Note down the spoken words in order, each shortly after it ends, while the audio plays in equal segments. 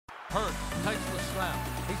Hurts takes the snap.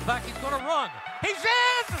 He's back. He's going to run. He's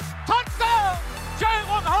in! Touchdown!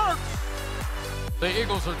 Jalen Hurts! The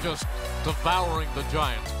Eagles are just devouring the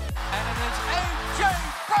Giants. And it is A.J.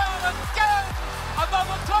 Brown again!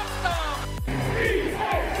 Another touchdown!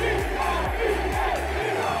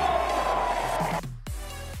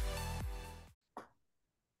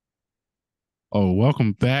 Oh,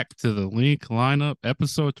 welcome back to the Link Lineup,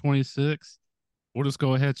 episode 26. We'll just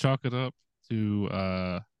go ahead, chalk it up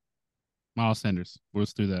to Miles Sanders. We'll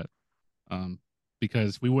just do that.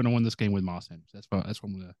 Because we wouldn't have won this game with Miles Sanders. That's what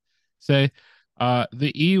I'm gonna say.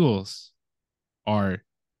 The Eagles are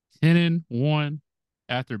 10-1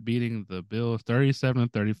 after beating the Bills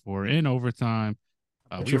 37-34 in overtime.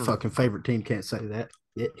 Your fucking favorite team can't say that.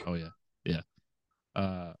 Yeah. Oh yeah.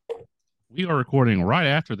 We are recording right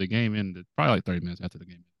after the game ended, probably like 30 minutes after the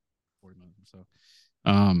game, 40 minutes or so.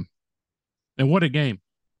 And what a game!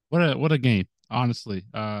 What a game! Honestly,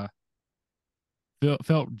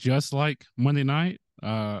 felt just like Monday night.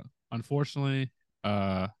 Unfortunately,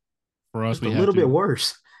 for us, Just a little bit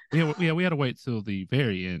worse. We had to wait till the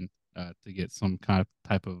very end to get some kind of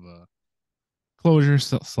type of closure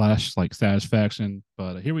 / like satisfaction.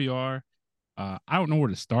 But here we are. I don't know where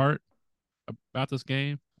to start about this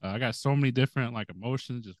game. I got so many different like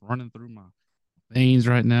emotions just running through my veins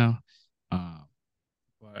right now.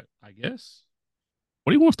 But I guess,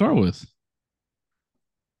 what do you want to start with?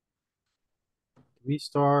 We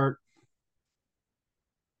start.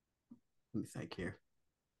 Let me think here.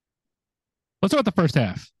 Let's talk about the first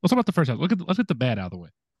half. Let's get the bad out of the way.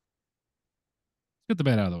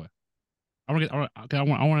 I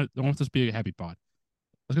want this to be a happy pod.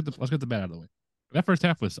 Let's get the bad out of the way. That first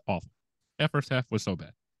half was awful. That first half was so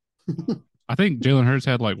bad. I think Jalen Hurts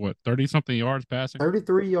had like 30 something yards passing.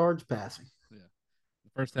 33 yards passing. Yeah.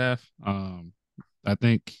 The first half, I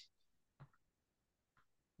think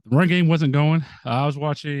the run game wasn't going. I was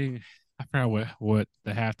watching. I forgot what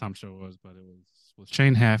the halftime show was, but it was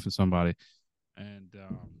Shane Half and somebody, and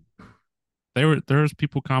there was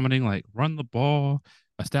people commenting like, "Run the ball,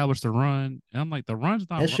 establish the run," and I'm like, "The run's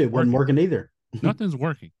not that shit wasn't working either. Nothing's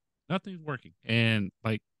working, and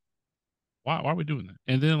like, why are we doing that?"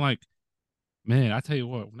 And then like, man, I tell you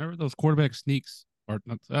what, whenever those quarterback sneaks or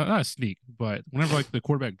not sneak, but whenever like the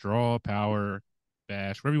quarterback draw, power,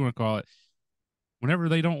 bash, whatever you want to call it, whenever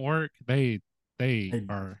they don't work, they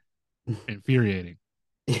are infuriating.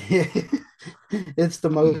 It's the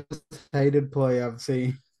most hated play I've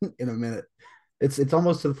seen in a minute. It's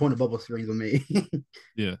almost to the point of bubble screens with me.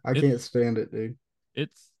 Yeah, I can't stand it, dude.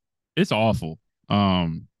 It's awful.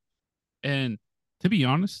 And to be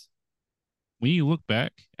honest, when you look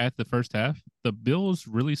back at the first half, the Bills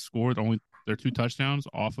really scored only their 2 touchdowns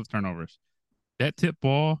off of turnovers. That tip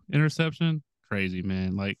ball interception, crazy,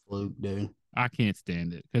 man. Like, dude, I can't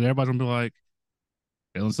stand it because everybody's gonna be like,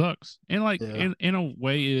 Jalen sucks, and like in a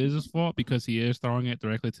way, it is his fault because he is throwing it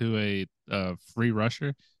directly to a free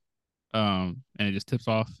rusher, and it just tips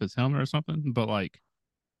off his helmet or something. But like,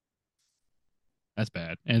 that's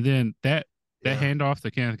bad. And then that handoff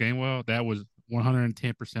to Kenneth Gainwell, that was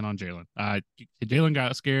 110% on Jalen. Jalen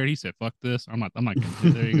got scared. He said, "Fuck this! I'm not gonna do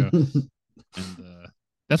it." There you go. And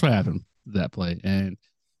that's what happened that play, and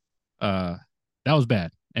that was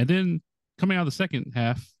bad. And then coming out of the second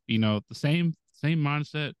half, the same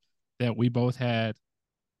mindset that we both had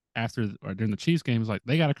after or during the Chiefs game is like,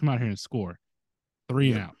 they got to come out here and score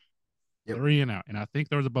 3 and out. Yep. 3 and out. And I think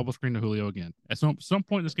there was a bubble screen to Julio again. At some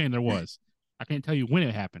point in this game, there was. I can't tell you when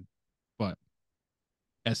it happened, but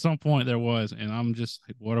at some point there was. And I'm just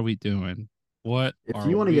like, what are we doing? If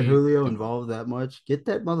you want to get Julio involved that much, get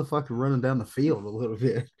that motherfucker running down the field a little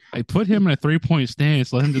bit. Like, put him in a 3-point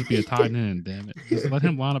stance. Let him just be a tight end, damn it. Just let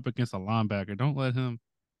him line up against a linebacker. Don't let him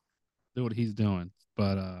do what he's doing.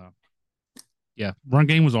 But yeah, run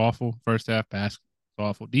game was awful. First half, pass was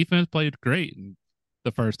awful. Defense played great in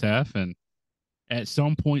the first half, and at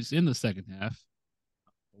some points in the second half,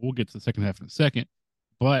 we'll get to the second half in a second.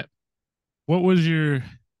 But what was your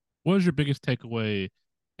biggest takeaway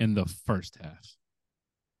in the first half?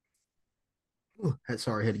 Ooh,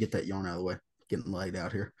 sorry, I had to get that yarn out of the way. Getting laid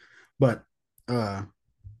out here. But my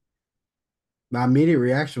immediate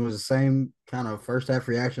reaction was the same kind of first half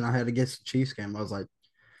reaction I had against the Chiefs game. I was like,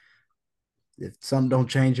 if something don't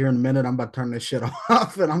change here in a minute, I'm about to turn this shit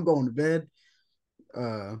off and I'm going to bed.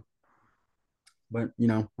 But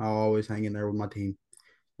I'll always hang in there with my team.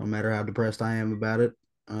 No matter how depressed I am about it,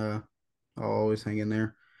 I'll always hang in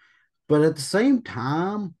there. But at the same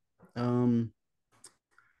time, a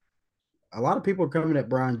lot of people are coming at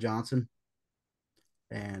Brian Johnson,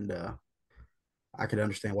 and I could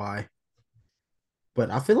understand why. But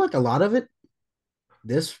I feel like a lot of it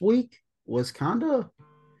this week was kind of,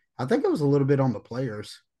 I think it was a little bit on the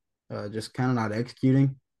players, just kind of not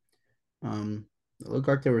executing. It looked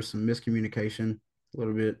like there was some miscommunication a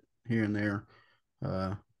little bit here and there.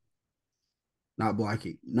 Uh, not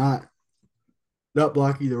blocking, not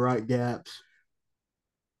blocking the right gaps.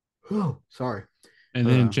 Oh, sorry. And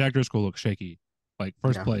then Jack Driscoll looked shaky. Like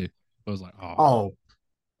first Yeah. play, I was like, oh,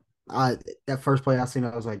 that first play I seen,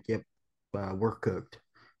 I was like, yep, we're cooked,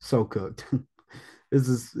 so cooked. This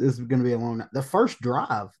is going to be a long night. The first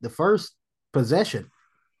drive, the first possession,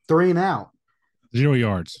 3 and out, 0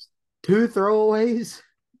 yards, 2 throwaways,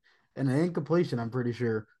 and an incompletion. I'm pretty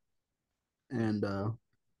sure. And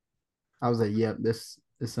I was like, yep, this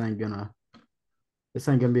ain't gonna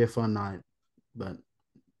be a fun night. But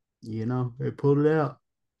they pulled it out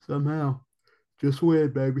somehow. Just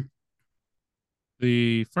win, baby.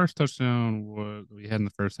 The first touchdown we had in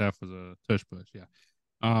the first half was a tush push.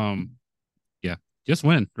 Yeah. Yeah. Just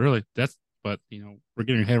win, really. But we're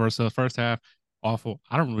getting ahead of ourselves. First half, awful.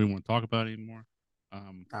 I don't really want to talk about it anymore.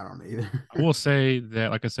 I don't either. I will say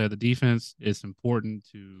that, like I said, the defense is important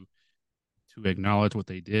to acknowledge what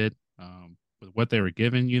they did, with what they were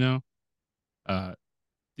given.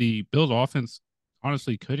 The Bills offense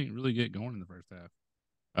honestly couldn't really get going in the first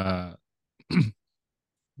half.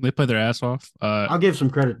 They played their ass off. I'll give some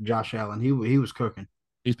credit to Josh Allen. He was cooking.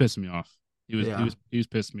 He's pissing me off. He was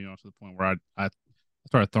pissing me off to the point where I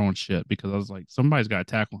started throwing shit because I was like, somebody's got to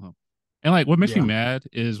tackle him. And like, what makes me mad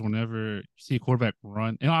is whenever you see a quarterback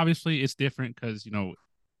run, and obviously it's different because we're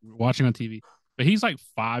watching on TV, but he's like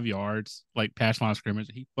 5 yards, like past line of scrimmage.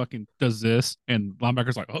 He fucking does this, and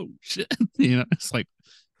linebacker's like, oh shit, it's like,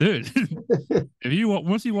 dude, if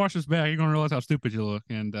once you watch this back, you're gonna realize how stupid you look.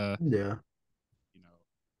 And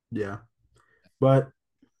yeah. But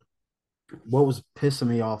what was pissing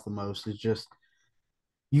me off the most is just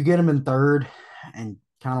you get him in third and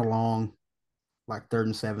kind of long, like 3rd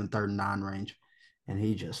and 7, 3rd and 9 range, and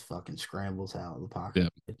he just fucking scrambles out of the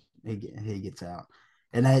pocket. Yep. He gets out.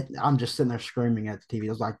 And I'm just sitting there screaming at the TV. I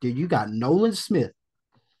was like, dude, you got Nolan Smith.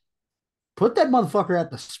 Put that motherfucker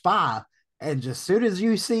at the spy, and just as soon as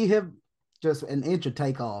you see him just an inch of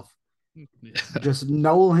takeoff, just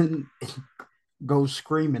Nolan goes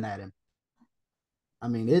screaming at him. I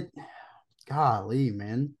mean, golly,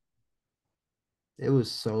 man. It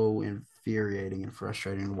was so infuriating and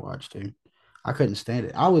frustrating to watch, dude. I couldn't stand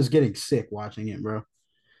it. I was getting sick watching it, bro.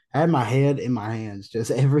 I had my head in my hands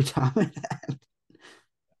just every time it happened.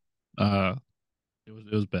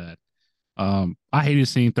 It was bad. I hated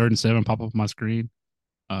seeing 3rd and 7 pop up on my screen.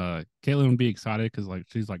 Caitlin would be excited because like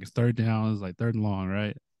she's like, it's 3rd down, it's like 3rd and long,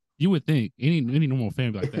 right? You would think any normal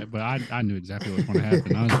fan would be like that, but I knew exactly what was going to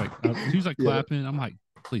happen. I was like, she was like clapping. I'm like,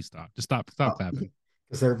 please stop, just stop clapping,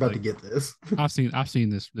 because they're about to get this. I've seen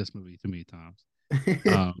this movie too many times.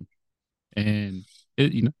 And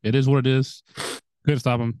it is what it is. Couldn't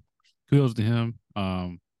stop him. Kudos to him.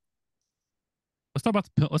 Let's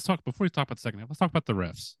talk before we talk about the second half. Let's talk about the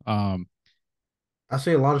refs. I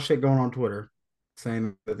see a lot of shit going on Twitter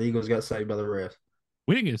saying that the Eagles got saved by the refs.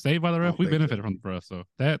 We didn't get saved by the ref. We benefited from the refs. So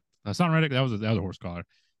that's not right. That was a horse collar.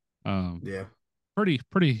 Yeah. Pretty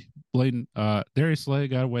blatant. Darius Slay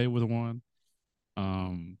got away with one.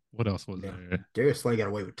 What else was there? Darius Slay got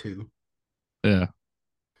away with 2. Yeah.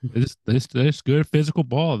 It's good physical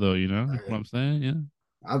ball though, you know what I'm saying? Yeah.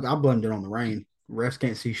 I blamed it on the rain. Refs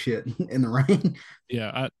can't see shit in the rain.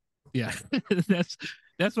 Yeah,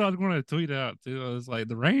 that's what I was going to tweet out too. I was like,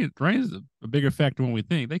 the rain is a bigger factor when we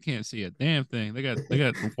think. They can't see a damn thing. They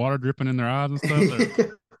got water dripping in their eyes and stuff.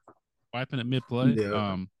 They're wiping at mid play.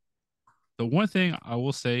 Yeah. The one thing I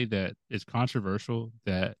will say that is controversial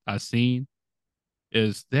that I've seen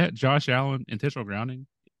is that Josh Allen intentional grounding.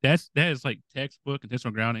 That is like textbook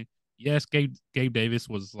intentional grounding. Yes, Gabe Davis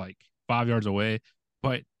was like 5 yards away,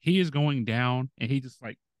 but he is going down and he just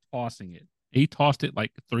like tossing it. He tossed it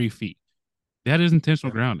like 3 feet. That is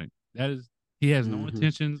intentional grounding. He has no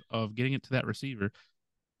intentions of getting it to that receiver.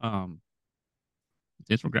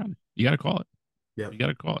 Intentional grounding. You got to call it. Yeah, you got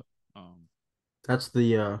to call it. That's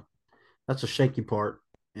a shaky part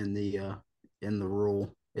in the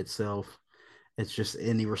rule itself. It's just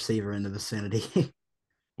any receiver in the vicinity.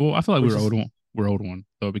 Well, I feel like we're owed one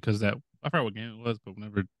though, because I forgot what game it was, but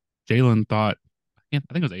whenever Jalen thought, I think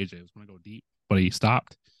it was AJ was going to go deep, but he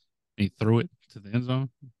stopped and he threw it to the end zone,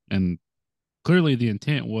 and clearly the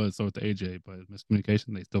intent was throw it to AJ, but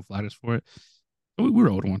miscommunication. They still flagged us for it. So we were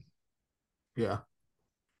owed one. Yeah,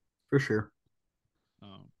 for sure.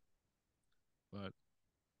 But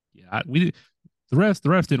yeah, the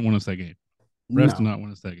refs didn't win us that game. The refs did not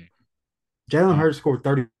win us that game. Jalen Hurts scored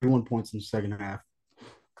 31 points in the second half.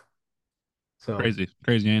 So Crazy,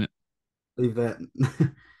 crazy, ain't it? leave that.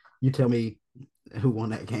 You tell me who won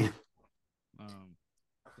that game. Um,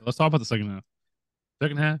 so let's talk about the second half.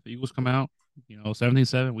 Second half, Eagles come out,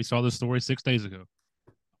 17-7. We saw this story 6 days ago.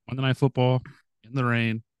 Monday Night Football in the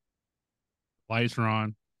rain, lights are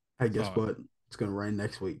on. Hey, guess Saw it. what? It's gonna rain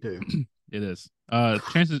next week too. It is.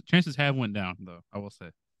 Chances have went down though. I will say.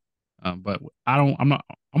 But I'm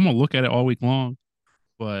gonna look at it all week long,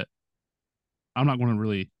 but I'm not going to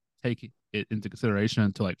really take it into consideration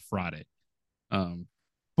until like Friday.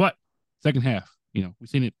 But second half, we've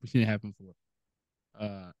seen it happen before.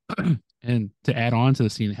 And to add on to the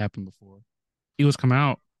scene that happened before, Eagles come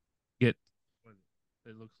out, get what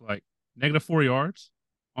it looks like -4 yards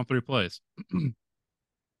on 3 plays.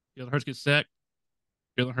 Jalen Hurts gets sacked.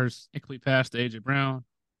 Jalen Hurts incomplete pass to AJ Brown.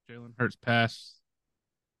 Jalen Hurts pass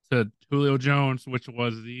to Julio Jones, which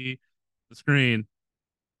was the screen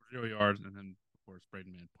for 0 yards, and then of course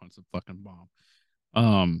Braden Mann punts a fucking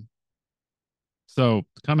bomb. So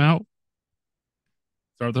to come out,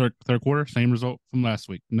 start the third quarter, same result from last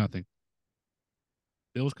week, nothing.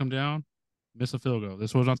 Bills come down, miss a field goal.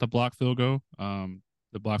 This was not the block field goal.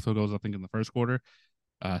 The block field goal was, I think, in the first quarter.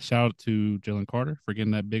 Shout out to Jalen Carter for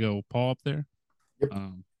getting that big old paw up there. Yep.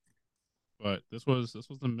 But this was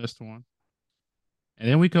the missed one. And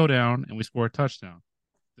then we go down and we score a touchdown.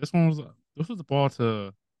 This was the ball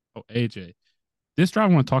to AJ. This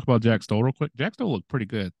drive I want to talk about Jack Stoll real quick. Jack Stoll looked pretty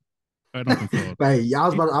good. Hey, I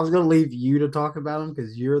was going to leave you to talk about him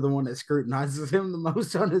because you're the one that scrutinizes him the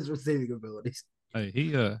most on his receiving abilities. Hey,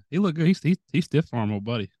 he looked good. He stiff arm old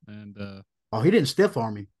buddy, and he didn't stiff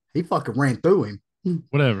arm him. He fucking ran through him.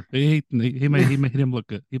 Whatever. He made him look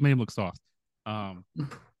good. He made him look soft.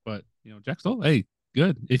 But Jack Stoll, hey,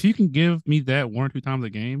 good. If you can give me that 1 or 2 times a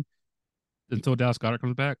game until Dallas Goedert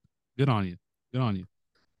comes back, good on you. Good on you.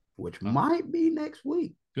 Which might be next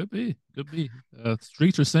week. Could be.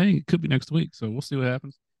 Streets are saying it could be next week, so we'll see what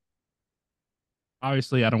happens.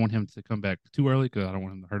 Obviously, I don't want him to come back too early because I don't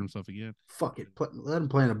want him to hurt himself again. Fuck it. Let him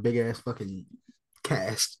play in a big ass fucking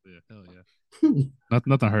cast. Yeah, hell yeah.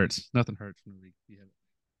 Nothing hurts. Nothing hurts when we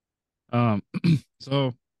have it.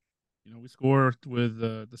 So, we score with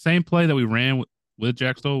the same play that we ran with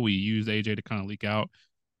Jack Stoll. We used AJ to kind of leak out.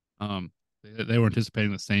 They were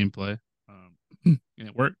anticipating the same play, and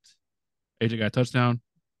it worked. AJ got a touchdown.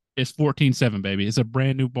 It's 14-7, baby. It's a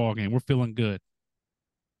brand new ball game. We're feeling good.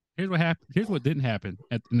 Here's what happened. Here's what didn't happen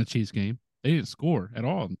in the Chiefs game. They didn't score at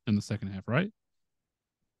all in the second half, right?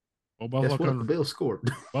 Well, the Bills scored.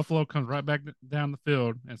 Buffalo comes right back down the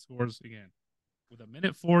field and scores again. With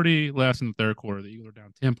 1:40 left in the third quarter, the Eagles are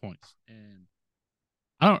down 10 points. And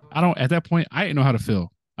I don't at that point, I didn't know how to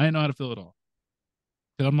feel. I didn't know how to feel at all.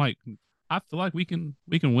 Because I'm like, I feel like we can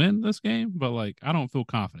win this game, but like I don't feel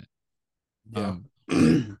confident. Yeah.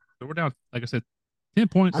 So we're down, like I said, 10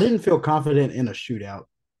 points. I didn't feel confident in a shootout.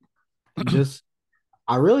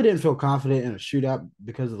 I really didn't feel confident in a shootout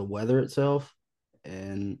because of the weather itself.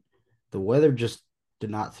 And the weather just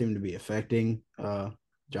did not seem to be affecting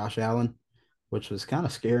Josh Allen, which was kind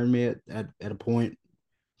of scaring me at a point.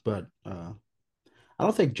 But I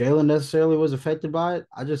don't think Jalen necessarily was affected by it.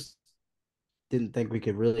 I just didn't think we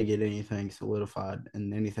could really get anything solidified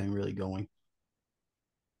and anything really going.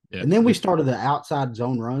 Yeah, and then we started the outside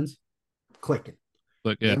zone runs clicking.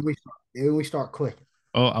 Look, yeah. Then we start clicking.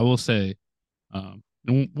 Oh, I will say,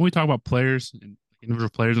 when we talk about players and individual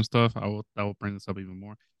players and stuff, I will bring this up even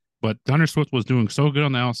more. But Hunter Swift was doing so good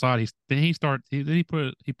on the outside. He pulled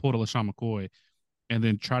a LaShawn McCoy, and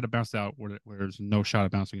then tried to bounce out where there's no shot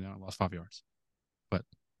of bouncing it out and lost 5 yards. But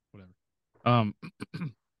whatever.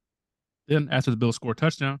 Then after the Bills score a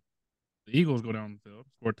touchdown, the Eagles go down the field,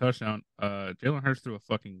 score a touchdown. Jalen Hurts threw a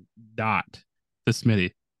fucking dot to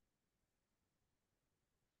Smitty.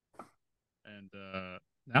 And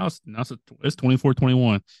now it's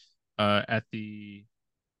 24-21 at the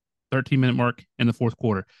 13-minute mark in the fourth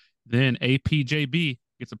quarter. Then APJB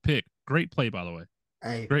gets a pick. Great play, by the way.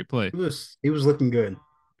 Hey, great play. He was looking good.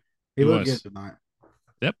 He looked good tonight.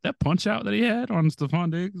 That punch out that he had on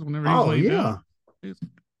Stephon Diggs whenever he was laying down.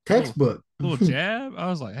 Textbook. Little jab. I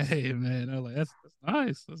was like, hey man. I was like, that's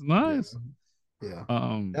nice. That's nice. Yeah.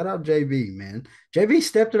 Shout out JB, man. JB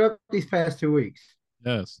stepped it up these past 2 weeks.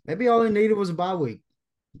 Yes. Maybe all he needed was a bye week.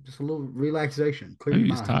 Just a little relaxation. Maybe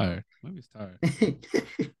he's tired.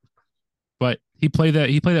 But he played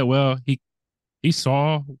that well. He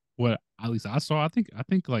saw what at least I saw. I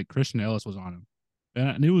think like Christian Ellis was on him. And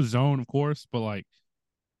I knew it was zone, of course, but like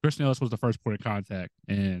Christian Ellis was the first point of contact.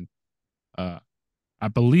 And I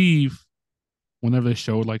believe whenever they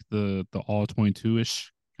showed like the all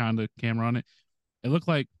 22-ish kind of camera on it, it looked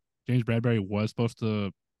like James Bradbury was supposed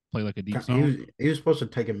to play like a deep He zone was supposed to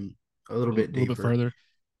take him a little bit a little bit deeper. further.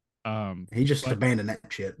 He just But abandoned that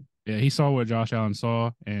shit. yeah, he saw what Josh Allen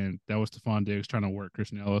saw, and that was Stephon Diggs trying to work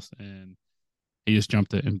Christian Ellis, and he just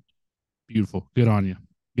jumped it. And beautiful, good on you,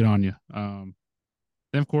 good on you. Then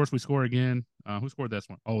of course we score again. Who scored this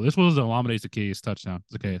one? Oh, this was the Olamide Zaccheaus touchdown.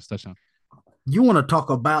 Zaccheaus touchdown. You want to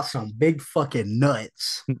talk about some big fucking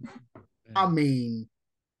nuts? I Yeah. mean,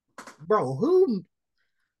 bro, who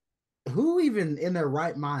even in their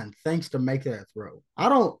right mind thinks to make that throw? I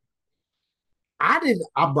don't. I didn't.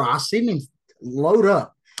 Bro, I seen him load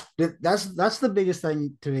up. That's the biggest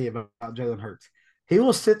thing to me about Jalen Hurts. He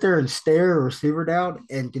will sit there and stare a receiver down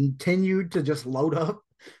and continue to just load up,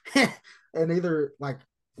 and either like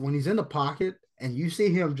when he's in the pocket and you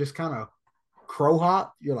see him just kind of crow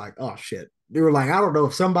hop, you're like, oh shit. You were like, I don't know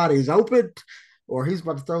if somebody's open or he's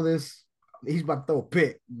about to throw this. He's about to throw a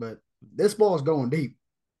pick, but this ball is going deep.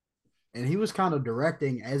 And he was kind of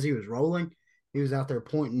directing as he was rolling. He was out there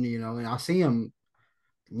pointing, and I see him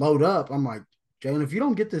load up. I'm like, Jalen, if you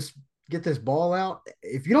don't get this ball out,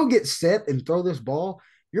 if you don't get set and throw this ball,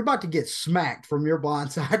 you're about to get smacked from your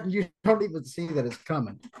blind side, and you don't even see that it's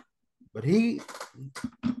coming. But he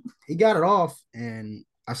got it off, and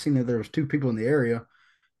I seen that there was two people in the area,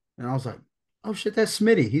 and I was like, oh shit, that's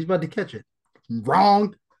Smitty. He's about to catch it.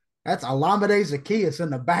 Wrong. That's Olamide Zaccheaus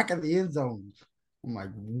in the back of the end zone. I'm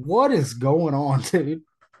like, what is going on, dude?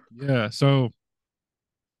 Yeah, so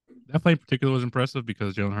that play in particular was impressive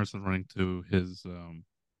because Jalen Hurts was running to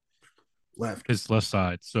Left. his left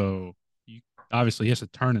side. So obviously he has to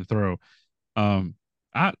turn and throw. Um,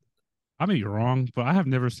 I I may be wrong, but I have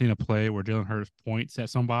never seen a play where Jalen Hurts points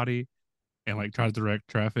at somebody and like tries to direct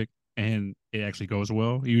traffic and it actually goes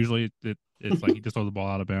well. Usually it's like he just throws the ball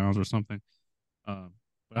out of bounds or something.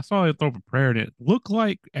 But I saw it throw up a prayer and it looked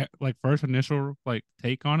like at like first initial like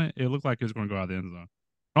take on it, it looked like it was going to go out the end zone.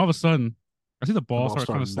 All of a sudden, I see the ball start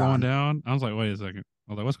kind of slowing down. I was like, wait a second.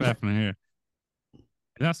 I was like, what's happening here?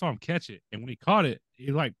 And I saw him catch it. And when he caught it,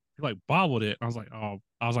 he bobbled it. I was like,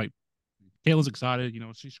 Kayla's excited,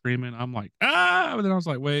 she's screaming. I'm like, ah, but then I was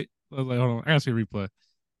like, wait. I was like, hold on, I gotta see a replay.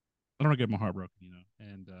 I don't want to get my heart broken.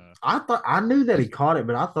 And I knew that he caught it,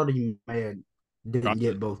 but I thought he may have didn't dropped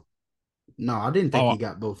get it. both. No, I didn't think Oh, he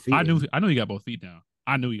got both feet. I knew he got both feet down.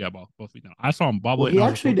 I knew he got both feet down. I saw him bobble Well, it, he and I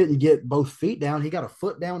was actually like, didn't get both feet down. He got a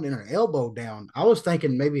foot down and an elbow down. I was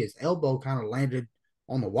thinking maybe his elbow kind of landed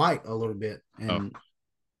on the white a little bit, oh, and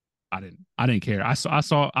I didn't care.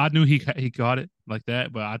 I knew he got it like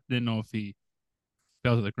that, but I didn't know if he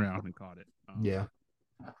fell to the ground and caught it. yeah,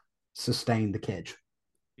 sustained the catch.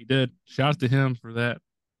 He did. Shouts to him for that.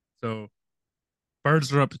 So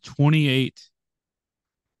Birds are up 28-24.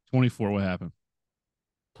 What happened?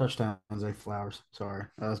 Touchdown, Zay Flowers. Sorry,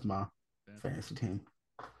 that was my fantasy team.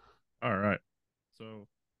 All right. So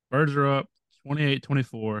Birds are up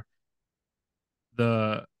 28-24.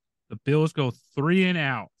 The Bills go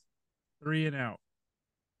 3-and-out. 3-and-out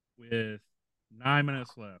with 9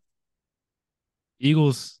 minutes left.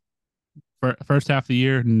 Eagles first half of the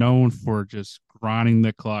year known for just grinding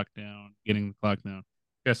the clock down, getting the clock down.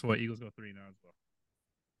 Guess what? Eagles go 3-0 as well.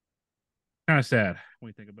 Kind of sad when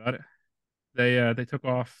you think about it. They took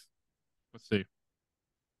off. Let's see,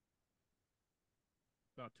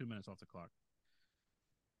 about 2 minutes off the clock.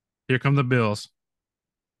 Here come the Bills.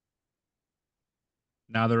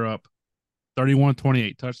 Now they're up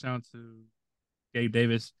 31-28. Touchdown to Gabe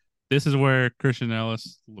Davis. This is where Christian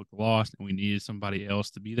Ellis looked lost, and we needed somebody else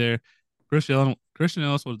to be there. Christian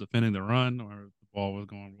Ellis was defending the run, or the ball was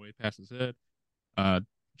going way past his head.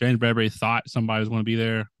 James Bradbury thought somebody was going to be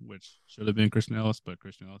there, which should have been Christian Ellis, but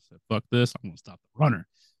Christian Ellis said, fuck this, I'm going to stop the runner.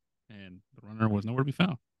 And the runner was nowhere to be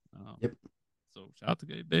found. Yep. So shout out to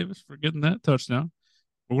Gabe Davis for getting that touchdown.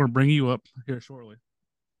 We're going to bring you up here shortly.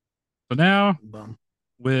 So now,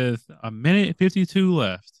 with a minute 52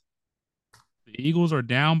 left, the Eagles are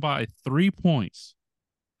down by 3 points.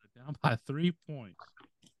 They're down by 3 points.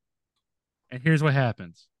 And here's what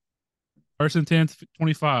happens. First and 10,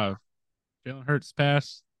 25. Jalen Hurts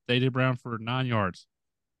pass A.J. Brown for 9 yards.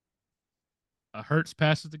 Hurts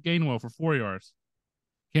passes to Gainwell for 4 yards.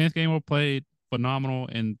 Kenneth Gainwell played phenomenal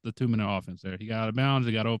in the 2-minute offense there. He got out of bounds.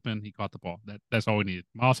 He got open. He caught the ball. That's all we needed.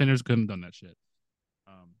 Miles Sanders couldn't have done that shit.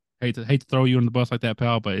 Hate to throw you in the bus like that,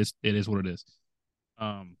 pal, but it is what it is.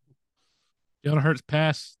 Jalen Hurts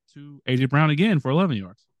pass to A.J. Brown again for 11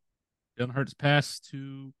 yards. Jalen Hurts pass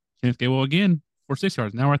to Kenneth Gainwell again for 6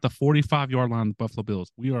 yards. Now we're at the 45-yard line of the Buffalo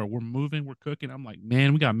Bills. We're moving. We're cooking. I'm like,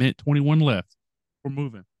 man, we got a minute 21 left. We're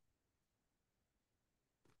moving.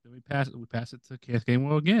 Then we pass it to Kenneth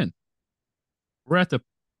Gainwell again.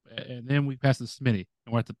 And then we pass it to Smitty.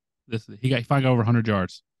 And we're at he finally got over 100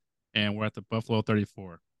 yards. and we're at the Buffalo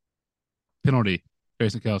 34. Penalty,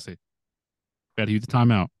 Jason Kelsey. Got to use the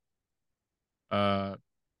timeout. Uh,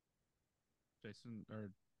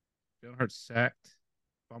 Jalen Hurts sacked,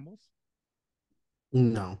 fumbles.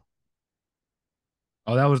 No.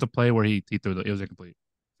 Oh, that was the play where he threw it was incomplete.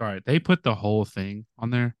 Sorry, they put the whole thing on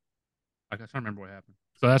there. Like, I can't remember what happened.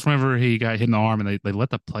 So that's whenever he got hit in the arm, and they let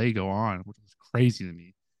the play go on, which was crazy to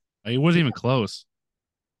me. Like, it wasn't even close.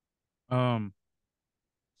 So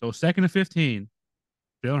 2nd and 15,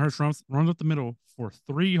 Jalen Hurts runs up the middle for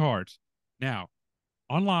 3 yards. Now,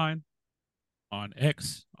 online, on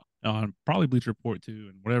X, on probably Bleacher Report too,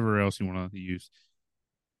 and whatever else you want to use,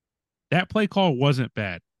 that play call wasn't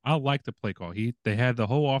bad. I like the play call. They had the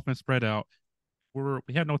whole offense spread out.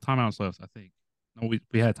 We had no timeouts left, I think. No,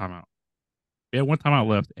 we had timeout. We had one timeout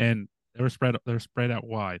left, and they were spread out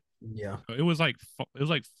wide. Yeah. So it was like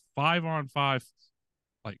 5-on-5,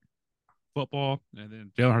 like football, and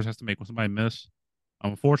then Jalen Hurts has to make when somebody miss.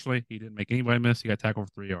 Unfortunately, he didn't make anybody miss. He got tackled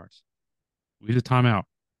for 3 yards. We need a timeout.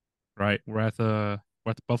 Right, we're at the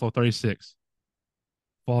Buffalo 36.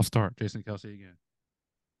 False start, Jason Kelsey again.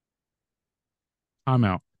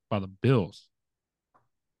 Timeout by the Bills.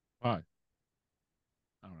 Why?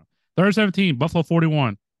 I don't know. 3rd-17, Buffalo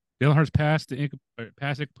 41. Jalen Hurts pass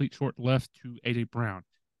incomplete short left to AJ Brown.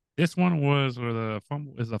 This one was where the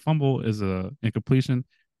fumble is a incompletion.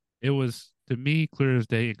 It was, to me, clear as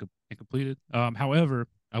day incompleted. However,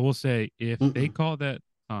 I will say if they call that,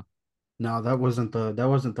 no, that wasn't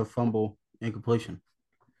the fumble incompletion.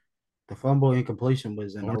 The fumble incompletion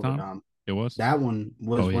was in overtime. It was. That one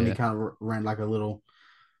was when he kind of ran like a little.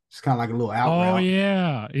 It's kind of like a little out route. Oh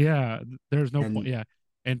yeah. There's no point. Yeah,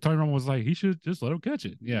 and Tony Romo was like, he should just let him catch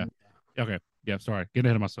it. Yeah. Okay. Yeah. Sorry, getting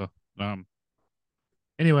ahead of myself.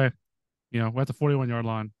 Anyway, we're at the 41-yard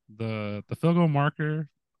line. The field goal marker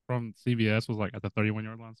from CBS was like at the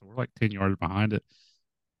 31-yard line, so we're like 10 yards behind it.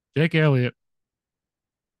 Jake Elliott.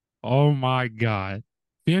 Oh my God,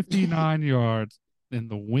 59 yards in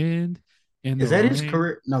the wind. Is that his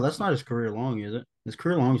career? No, that's not his career long, is it? His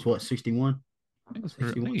career long is what, 61? I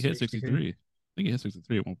think he hit 63. I think he hit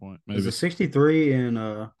 63 at one point. Maybe. Is it 63 in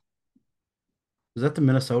is that the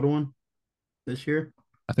Minnesota one this year?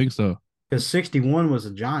 I think so. Because 61 was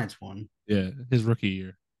the Giants one. Yeah, his rookie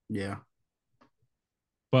year. Yeah.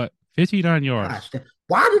 But 59 yards. Gosh,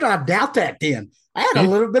 why did I doubt that then? I had a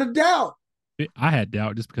little bit of doubt. I had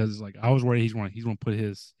doubt just because I was worried he's going to put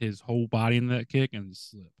his whole body in that kick and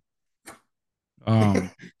slip.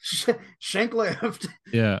 Shank left.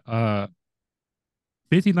 Yeah.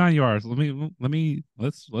 59 yards.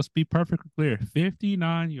 Let's be perfectly clear.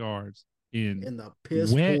 59 yards in the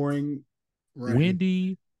piss pouring rain.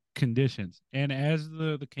 Windy conditions. And as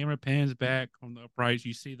the camera pans back from the uprights,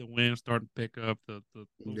 you see the wind starting to pick up. The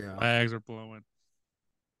flags are blowing.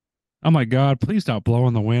 Oh my God, please stop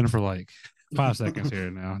blowing the wind for like 5 seconds here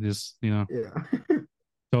now. Just, Yeah.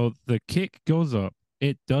 So the kick goes up.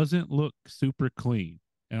 It doesn't look super clean.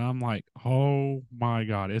 And I'm like, oh my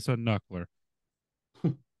God, it's a knuckler.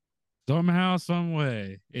 Somehow, some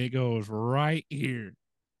way, it goes right here.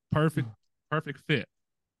 Perfect fit.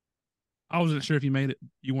 I wasn't sure if he made it.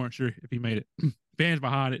 You weren't sure if he made it. Fans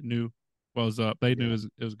behind it knew what was up. They knew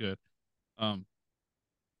it was good.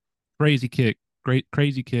 Crazy kick.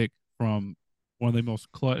 Crazy kick from one of the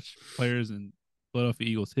most clutch players in Philadelphia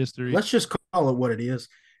Eagles history. Let's just call it what it is.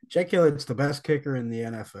 Jake Elliott's the best kicker in the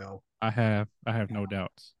NFL. I have no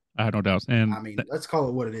doubts. I have no doubts. And I mean, let's call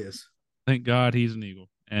it what it is. Thank God he's an Eagle.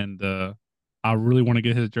 And I really want to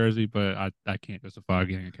get his jersey, but I can't justify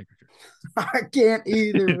getting a kicker jersey. I can't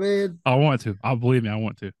either, man. I want to. Believe me, I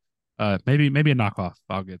want to. Maybe a knockoff.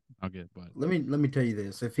 I'll get. But let me tell you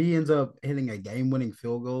this: if he ends up hitting a game-winning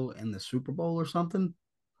field goal in the Super Bowl or something,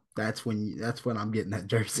 that's when I'm getting that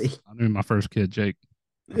jersey. I knew my first kid, Jake.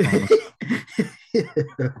 I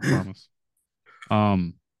promise.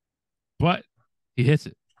 But he hits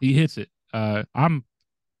it.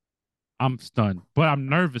 I'm stunned, but I'm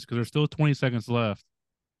nervous because there's still 20 seconds left,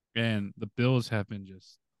 and the Bills have been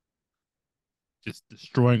just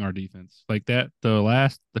destroying our defense. Like that,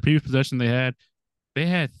 the previous possession they had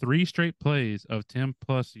 3 straight plays of 10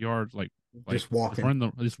 plus yards, like just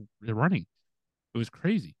walking, just running. It was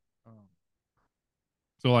crazy.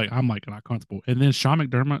 So I'm not comfortable. And then Sean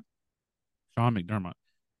McDermott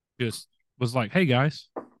just was like, "Hey guys,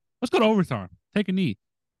 let's go to overtime. Take a knee.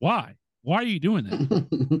 Why? Why are you doing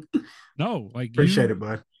that?" No, appreciate it,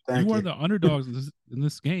 bud. Thank you. You are the underdogs in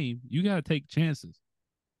this game. You got to take chances.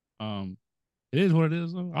 It is what it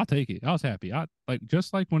is. Though. I'll take it. I was happy.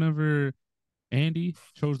 Just like whenever Andy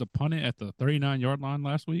chose to punt it at the 39-yard line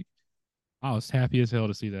last week. I was happy as hell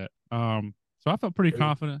to see that. So I felt pretty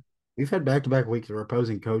confident. We've had back-to-back weeks where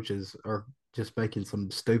opposing coaches are just making some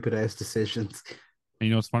stupid ass decisions. And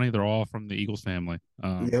you know, it's funny. They're all from the Eagles family.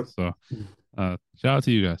 Yep. So shout out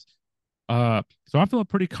to you guys. So I'm feeling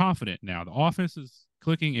pretty confident now. The offense is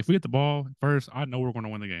clicking. If we get the ball first, I know we're going to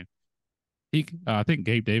win the game. I think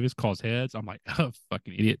Gabe Davis calls heads. I'm like, oh,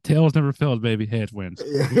 fucking idiot. Tails never fails, baby. Heads wins.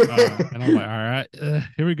 And I'm like, all right,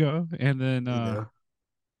 here we go. And then Yeah.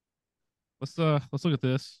 let's look at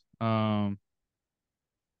this. That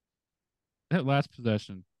last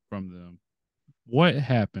possession from them. What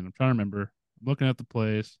happened? I'm trying to remember. I'm looking at the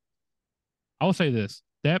plays. I will say this: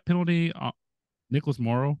 that penalty, Nicholas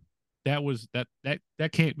Morrow, that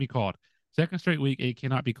can't be called. Second straight week, it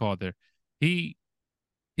cannot be called there. He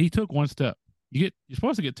took one step. You're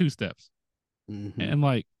supposed to get two steps, Mm-hmm. and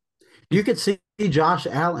like You could see Josh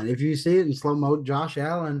Allen. If you see it in slow mo, Josh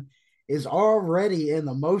Allen is already in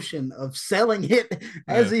the motion of selling it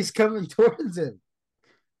as yeah, he's coming towards him.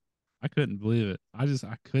 I couldn't believe it. I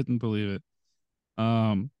couldn't believe it.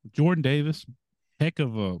 Jordan Davis, heck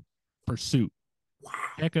of a pursuit. Wow,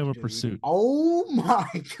 Heck of a dude. pursuit. Oh my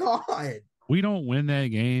God. We don't win that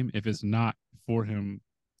game if it's not for him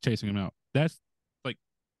chasing him out. That's like,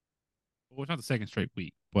 well, it's not the second straight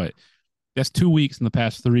week, but that's 2 weeks in the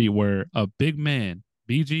past three where a big man,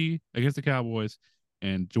 BG against the Cowboys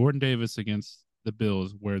and Jordan Davis against the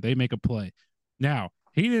Bills, where they make a play. Now,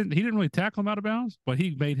 he didn't really tackle him out of bounds, but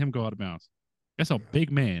he made him go out of bounds. That's a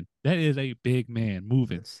big man. That is a big man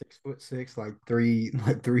moving. That's 6'6", like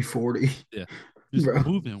 340. Yeah. Just Bro.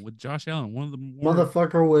 moving with Josh Allen, one of the more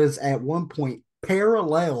Motherfucker was at one point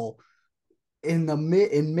parallel in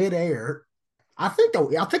midair. I think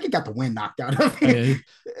he got the wind knocked out of yeah, him.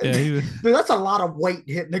 yeah, he was Dude, that's a lot of weight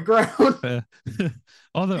hitting the ground.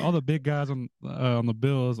 all the big guys on the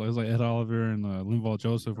Bills, like, it was like Ed Oliver and Linval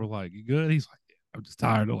Joseph were like, "You good?" He's like, yeah, "I'm just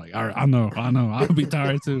tired." I'm like, "All right, I know, I'll be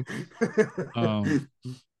tired too." Um,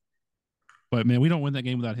 but man, we don't win that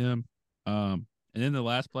game without him. And then the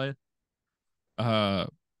last play, a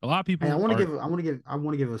lot of Hey, people are I want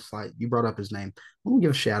to give a slight. You brought up his name. I want to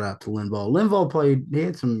give a shout out to Linval. Linval played. He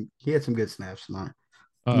had some good snaps tonight.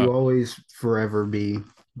 uh You always forever be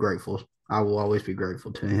grateful. I will always be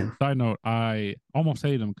grateful to him. side note, I almost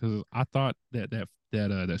hated him because I thought that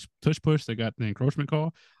tush push that got the encroachment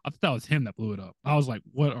call, I thought that was him that blew it up. I was like,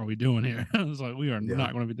 "What are we doing here?" I was like, "We are Yeah,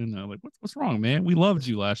 not going to be doing that." Like, what's wrong, man? We loved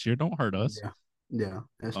you last year. Don't hurt us. yeah, yeah.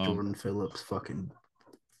 That's Um, Jordan Phillips, fucking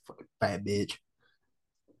bad bitch.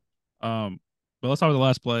 but let's start with the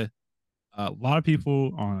last play. A lot of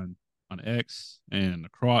people on X and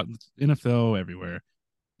across NFL everywhere,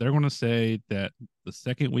 they're going to say that the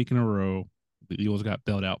second week in a row, the Eagles got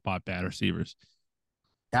bailed out by bad receivers.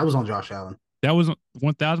 That was on Josh Allen. That was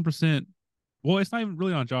 1,000%. Well, it's not even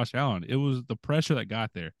really on Josh Allen. It was the pressure that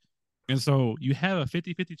got there. And so you have a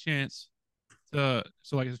 50-50 chance so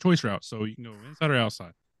like it's a choice route. So you can go inside or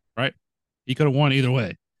outside, right? He could have won either way,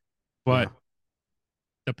 Yeah, but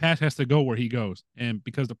the pass has to go where he goes. And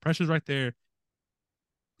because the pressure's right there,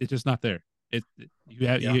 it's just not there. You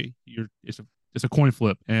have yeah. you're it's a coin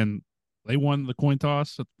flip, and they won the coin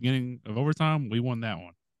toss at the beginning of overtime. We won that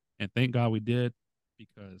one, and thank God we did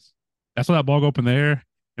because that's when that ball go up in the air,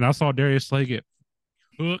 and I saw Darius Slay get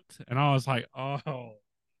hooked, and I was like, oh.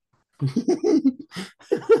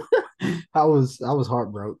 I was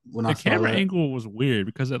heartbroken when I The saw camera that. angle was weird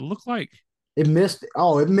because it looked like It missed.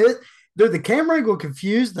 Oh, it missed. Dude, the camera angle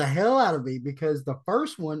confused the hell out of me because the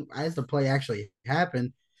first one, as the play actually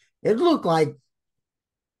happened, it looked like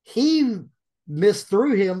he missed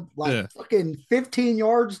through him like yeah. fucking 15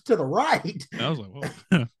 yards to the right. I was like,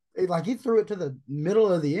 whoa. Like he threw it to the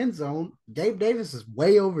middle of the end zone. Gabe Davis is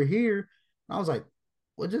way over here. I was like,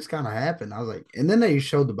 what just kind of happened? I was like, and then they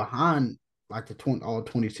showed the behind, like the all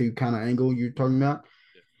 22 kind of angle you're talking about.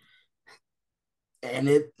 And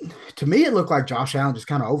it, to me, it looked like Josh Allen just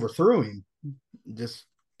kind of overthrew him, just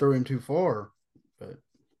threw him too far. But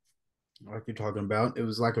like you're talking about, it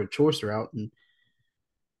was like a choice route. And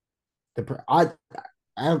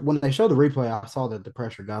when they showed the replay, I saw that the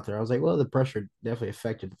pressure got there. I was like, well, the pressure definitely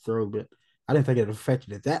affected the throw, but I didn't think it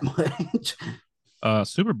affected it that much.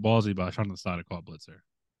 Super ballsy by Sean Desai to call blitzer.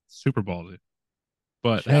 Super ballsy.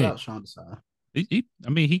 But Shout hey, out Sean Desai. I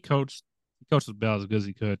mean, he coached about as good as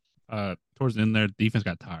he could. Towards the end there, defense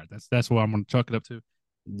got tired. That's what I'm gonna chalk it up to.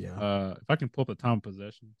 Yeah, If I can pull up the time of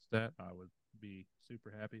possession stat, I would be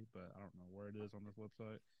super happy, but I don't know where it is on this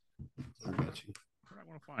website. So I got you. we're not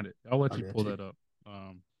gonna find it. I'll let I you got pull you. that up.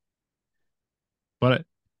 But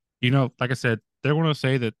like I said, they're gonna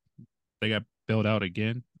say that they got bailed out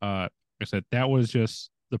again. Like I said, that was just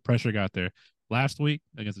the pressure got there. Last week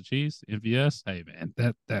against the Chiefs, MVS, hey man,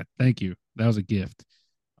 that thank you. That was a gift.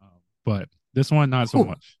 but this one not so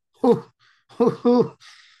much. So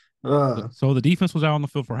the defense was out on the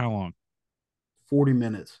field for how long? 40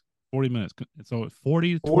 minutes. 40 minutes. So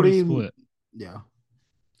 40-20 40, split. yeah.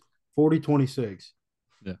 40-26.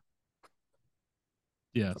 Yeah.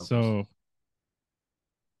 Yeah. So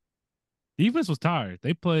defense was tired.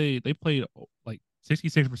 They played like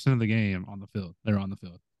 66% of the game on the field. They're on the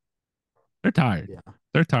field. They're tired. Yeah.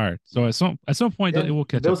 They're tired. So at some point it will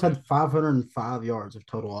catch the Bills up. had 505 yards of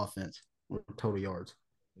total offense, or total yards.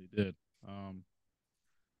 They did.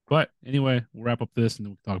 But anyway, we'll wrap up this and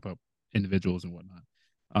then we'll talk about individuals and whatnot.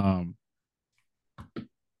 And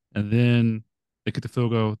then they get the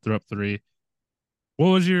field goal, they're up 3. What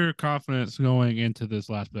was your confidence going into this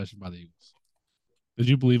last possession by the Eagles? Did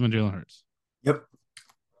you believe in Jalen Hurts? Yep.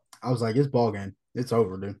 I was like, it's ball game. It's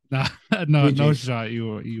over, dude. No shot.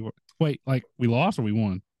 You were wait, like we lost or we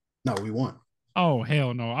won? No, we won. Oh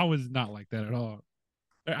hell no! I was not like that at all.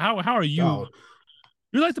 How are you? Oh.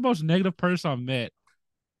 You're like the most negative person I've met.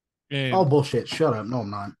 And, oh bullshit! Shut up. No, I'm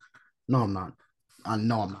not. No, I'm not. I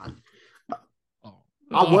know I'm not.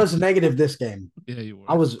 I was negative this game. Yeah, you were.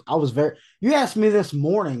 I was very. You asked me this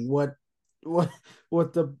morning what was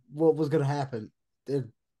going to happen. To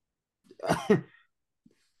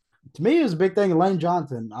me, it was a big thing. Lane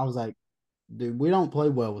Johnson. I was like, dude, we don't play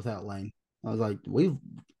well without Lane. I was like, we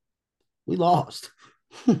lost,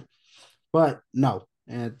 but no,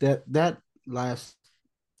 and that last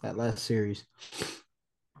series,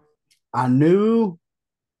 I knew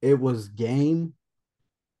it was game.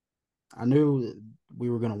 I knew we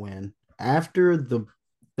were going to win after the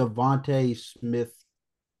Devontae Smith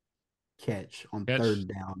catch on third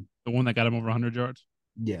down. The one that got him over 100 yards?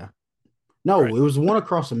 Yeah. No, right. It was the one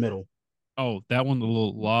across the middle. Oh, that one, the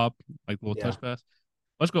little lob, like the little touch pass.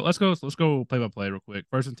 Let's go play by play real quick.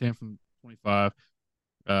 1st and 10 from 25.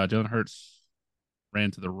 Jalen Hurts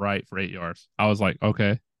ran to the right for 8 yards. I was like,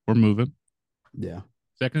 okay, we're moving. Yeah.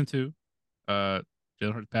 2nd and 2.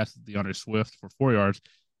 Jalen Hurts passes DeAndre Swift for 4 yards.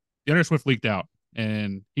 DeAndre Swift leaked out,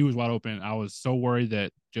 and he was wide open. I was so worried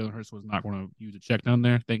that Jalen Hurts was not going to use a check down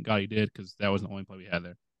there. Thank God he did, because that was the only play we had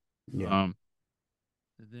there. Yeah.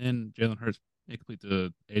 Then Jalen Hurts incomplete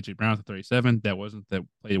to A.J. Brown to 37. That wasn't that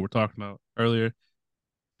play we're talking about earlier.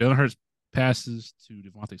 Jalen Hurts passes to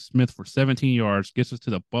Devontae Smith for 17 yards, gets us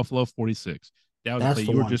to the Buffalo 46. That was the play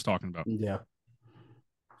you were just talking about. Yeah.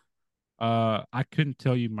 I couldn't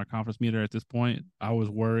tell you my confidence meter at this point. I was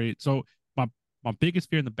worried. So my biggest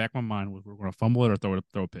fear in the back of my mind was we're going to fumble it or throw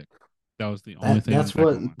a pick. That was the only thing. That's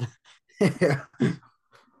what. Yeah.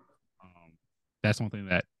 That's one thing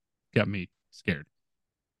that got me scared.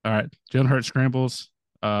 All right, Jalen Hurts scrambles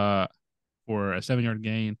for a 7-yard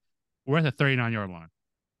gain. We're at the 39-yard line.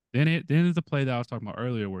 Then is the play that I was talking about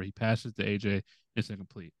earlier where he passes to AJ. It's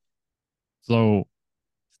incomplete. So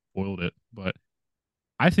spoiled it, but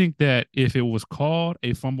I think that if it was called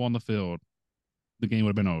a fumble on the field, the game would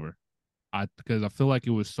have been over. Because I feel like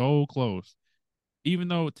it was so close. Even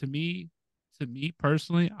though to me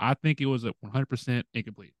personally, I think it was a 100%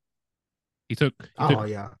 incomplete. He took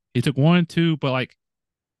 1 2, but like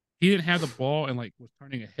he didn't have the ball and like was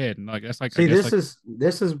turning ahead, and like that's like. See,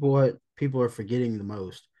 this is what people are forgetting the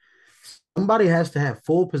most. Somebody has to have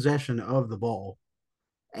full possession of the ball,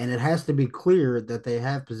 and it has to be clear that they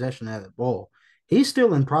have possession of the ball. He's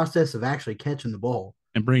still in process of actually catching the ball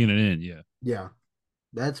and bringing it in. Yeah, yeah,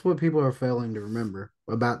 that's what people are failing to remember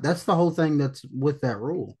about. That's the whole thing that's with that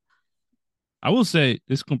rule. I will say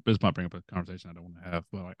this might bring up a conversation I don't want to have,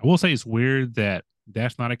 but like, I will say it's weird that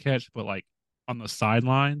that's not a catch, but like on the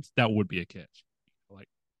sidelines, that would be a catch. Like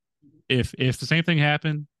if the same thing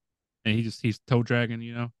happened and he's toe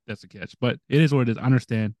dragging, that's a catch. But it is what it is. I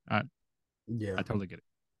understand. I totally get it.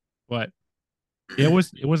 But it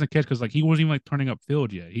wasn't a catch because like he wasn't even like turning up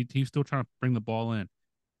field yet. He's still trying to bring the ball in.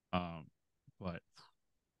 But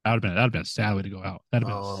that'd have been a sad way to go out. That'd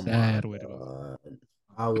have been a sad way to go out.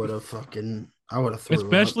 I would have thrown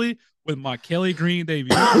especially up. With my Kelly Green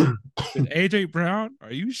debut with AJ Brown.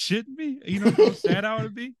 Are you shitting me? You know how sad I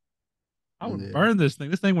would be? I would burn this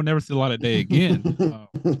thing. This thing would never see the light of day again. It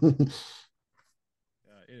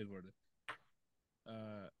is what it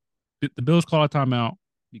is. The Bills called a timeout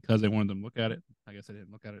because they wanted them to look at it. I guess they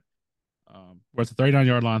didn't look at it. We're at the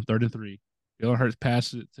 39-yard line, 3rd and 3. Jalen Hurts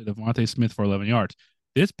passed it to Devontae Smith for 11 yards.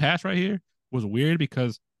 This pass right here was weird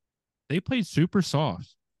because they played super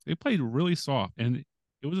soft. They played really soft, and it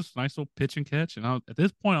was just a nice little pitch and catch. And at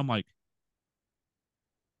this point, I'm like,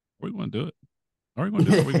 are we going to do it? Are we going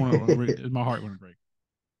to do it? Is my heart going to break?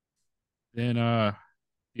 Then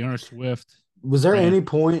DeAndre Swift. Was there any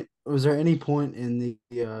point in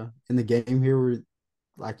the game here where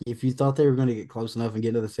Like, if you thought they were going to get close enough and get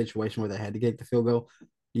into the situation where they had to get the field goal,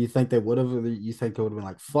 do you think they would have? Or you think they would have been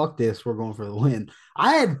like, "Fuck this, we're going for the win"?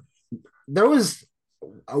 There was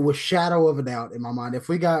a shadow of a doubt in my mind. If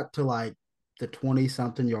we got to like the 20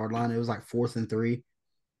 something yard line, it was like 4th and 3.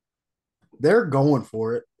 They're going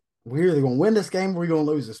for it. We're either going to win this game or we're going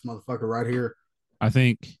to lose this motherfucker right here. I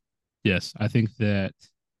think, yes, I think that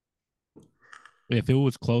if it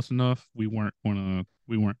was close enough, we weren't going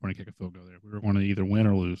to kick a field goal there. We were going to either win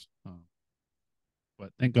or lose.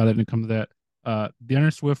 But thank God it didn't come to that.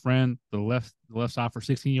 DeAndre Swift ran the left side for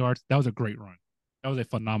 16 yards. That was a great run. That was a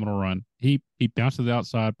phenomenal run. He bounced to the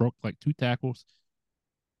outside, broke like 2 tackles.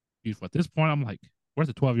 Beautiful. At this point, I'm like, we're at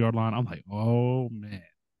the 12-yard line. I'm like, oh man,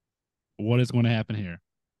 what is going to happen here?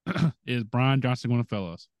 Is Brian Johnson going to fail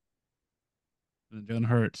us? And then Jalen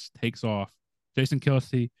Hurts takes off. Jason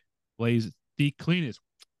Kelce lays the cleanest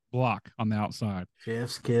block on the outside.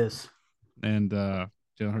 Jeff's kiss. And Jalen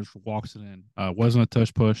Hurts walks it in. Wasn't a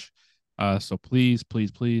touch push. So please,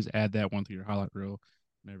 please, please add that one to your highlight reel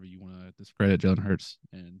whenever you want to discredit Jalen Hurts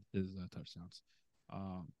and his touchdowns.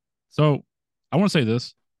 So I want to say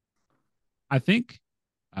this. I think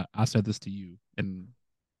I said this to you, and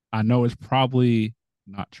I know it's probably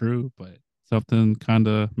not true, but something kind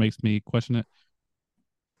of makes me question it.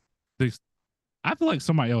 I feel like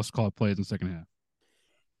somebody else called plays in the second half,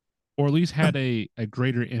 or at least had a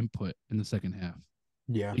greater input in the second half.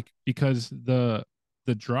 Yeah. Because the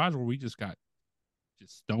drives where we just got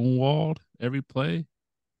stonewalled every play.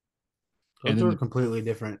 Those are completely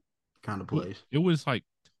different kind of plays. It was like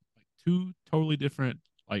 2 totally different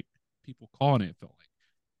like people calling it. Felt like,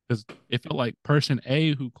 because it felt like person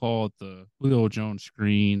A who called the Julio Jones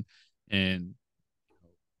screen and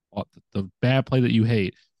the bad play that you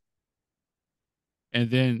hate, and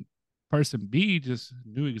then person B just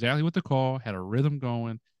knew exactly what to call, had a rhythm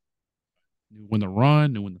going, knew when to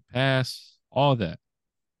run, knew when to pass, all that.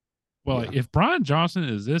 Well, like, if Brian Johnson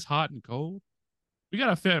is this hot and cold, we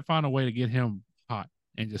gotta find a way to get him hot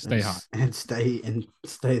and just stay hot and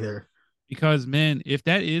stay there. Because man, if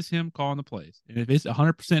that is him calling the plays, and if it's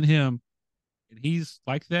 100% him, and he's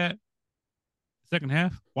like that, second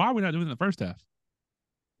half, why are we not doing it in the first half?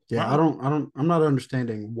 Yeah, I'm not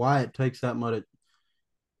understanding why it takes that much.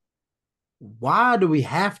 Why do we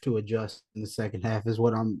have to adjust in the second half? Is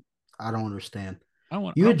what I don't understand.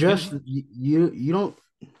 You adjust. You don't.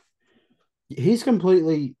 He's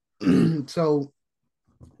completely. So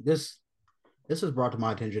this was brought to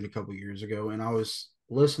my attention a couple years ago, and I was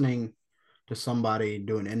listening to somebody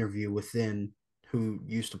do an interview within who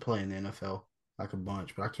used to play in the NFL like a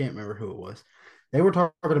bunch, but I can't remember who it was. They were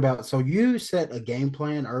talking about, so you set a game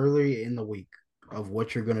plan early in the week of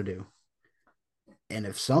what you're going to do. And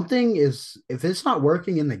if it's not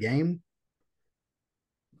working in the game,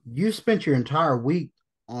 you spent your entire week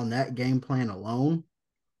on that game plan alone.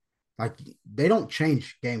 Like, they don't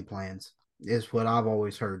change game plans, is what I've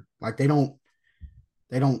always heard. Like, they don't,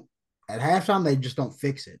 at halftime, they just don't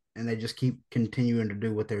fix it. And they just keep continuing to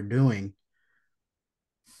do what they're doing.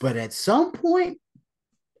 But at some point,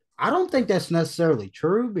 I don't think that's necessarily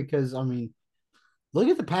true, because, I mean, look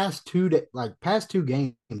at the past two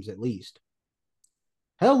games at least.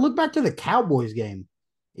 Hell, look back to the Cowboys game.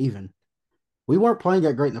 Even we weren't playing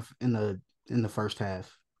that great in the first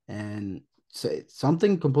half, and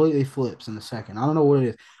something completely flips in the second. I don't know what it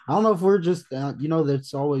is. I don't know if we're just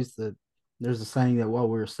that's always there's a saying that, well,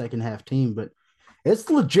 we're a second half team, but it's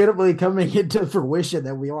legitimately coming into fruition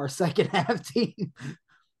that we are a second half team.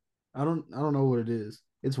 I don't know what it is.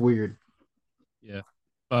 It's weird. Yeah.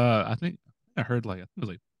 I think I heard I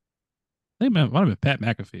think it might have been Pat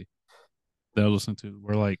McAfee that I was listening to,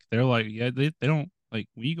 where they're like, yeah, they don't, like,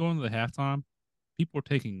 when you go into the halftime, people are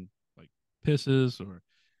taking like pisses, or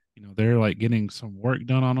they're like getting some work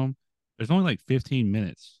done on them. There's only like 15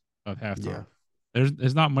 minutes of halftime. Yeah.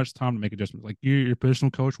 There's not much time to make adjustments. Like, your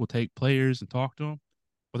positional coach will take players and talk to them,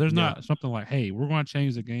 but there's not something like, hey, we're going to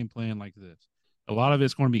change the game plan like this. A lot of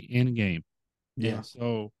it's going to be in game. Yeah. And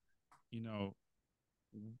so,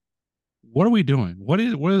 what are we doing?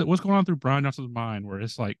 What's going on through Brian Johnson's mind, where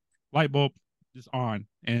it's like light bulb just on,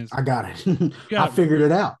 and I got it. I figured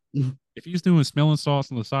it out. If he's doing smelling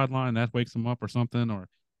salts on the sideline, that wakes him up or something, or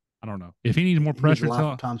I don't know. If he needs more pressure,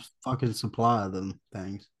 lifetime's fucking supply of them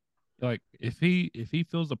things. Like, if he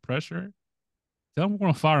feels the pressure, tell him we're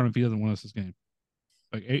gonna fire him if he doesn't win us this game.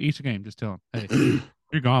 Like, each game, just tell him, hey,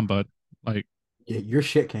 you're gone, bud. Like, yeah, you're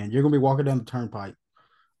shit can. You're gonna be walking down the turnpike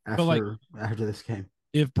after this game.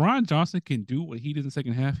 If Brian Johnson can do what he did in the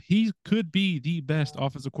second half, he could be the best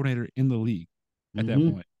offensive coordinator in the league at that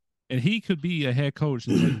point. And he could be a head coach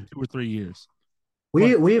in like 2 or 3 years.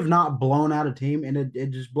 But We have not blown out a team, and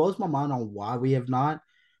it just blows my mind on why we have not.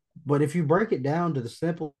 But if you break it down to the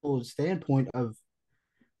simple standpoint of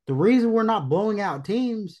the reason we're not blowing out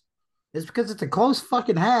teams is because it's a close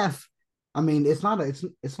fucking half. I mean, it's not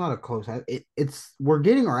a close half. It's we're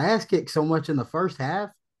getting our ass kicked so much in the first half,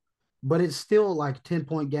 but it's still like a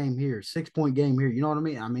 10-point game here, 6-point game here. You know what I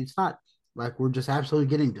mean? I mean, it's not like we're just absolutely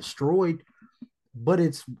getting destroyed, but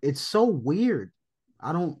it's so weird.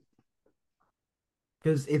 I don't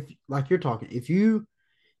because if like you're talking, if you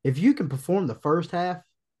can perform the first half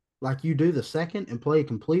like you do the second and play a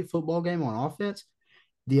complete football game on offense,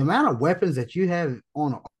 the amount of weapons that you have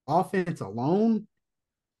on offense alone,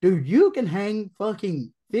 dude, you can hang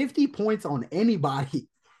fucking 50 points on anybody.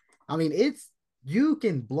 I mean, you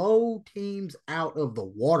can blow teams out of the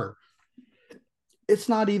water. It's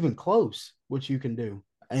not even close what you can do.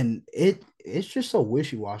 And it's just so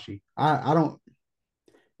wishy-washy. I don't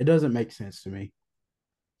it doesn't make sense to me.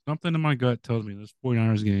 something in my gut tells me this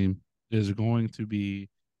 49ers game is going to be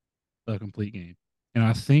a complete game. And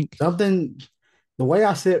I think Something the way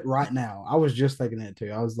I sit right now, I was just thinking that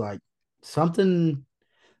too. I was like, something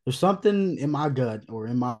there's something in my gut or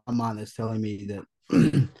in my mind that's telling me that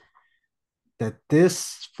that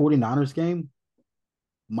this 49ers game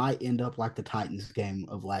might end up like the Titans game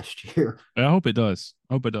of last year. I hope it does.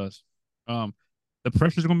 I hope it does. Um, the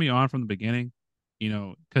pressure's going to be on from the beginning,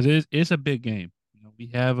 because it's a big game.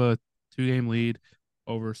 We have a 2-game lead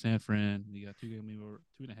over San Fran. We got 2-game lead over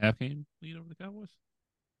 2.5-game lead over the Cowboys.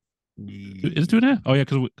 Is it 2.5? Oh yeah,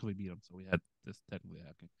 because we beat them, so we had this technically a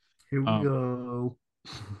half game. Here we go.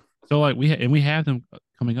 So like we have them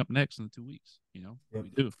coming up next in 2 weeks. Yep. We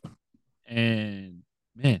do, and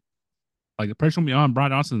man, like the pressure will be on.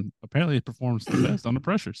 Brian Johnson apparently performs the best under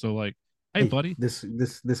pressure. So like, hey buddy, this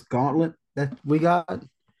gauntlet that we got,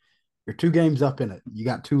 you're 2 games up in it. You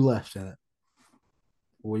got 2 left in it.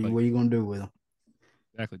 What are you gonna do with them?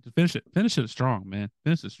 Exactly, just finish it strong, man.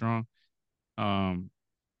 Finish it strong. But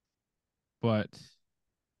what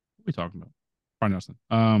are we talking about? Brian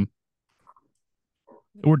Johnson.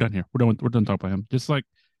 We're done here. We're done talking about him. Just like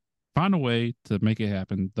find a way to make it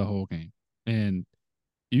happen the whole game, and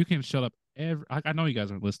you can shut up I know you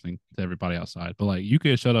guys aren't listening to everybody outside, but like you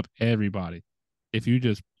can shut up everybody if you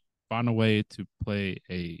just find a way to play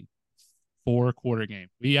a 4-quarter game.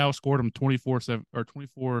 We outscored them 24-7 or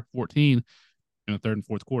 24-14 in the third and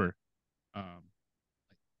fourth quarter.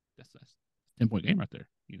 That's a 10-point game right there.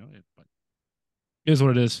 But it is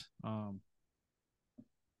what it is. Let's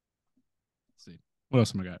see. What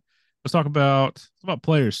else am I got? Let's talk about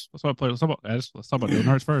players. Let's talk about Jalen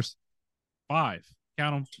Hurts first. 5.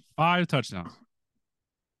 Count them. 5 touchdowns.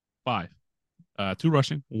 5. 2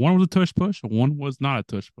 rushing. 1 was a tush push. 1 was not a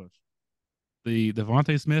tush push. The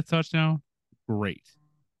Devontae Smith touchdown, great.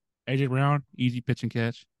 AJ Brown, easy pitch and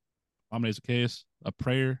catch. Amane Zaccheaus, a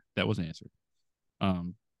prayer that was answered.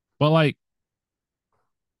 But like,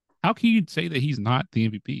 how can you say that he's not the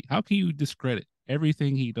MVP? How can you discredit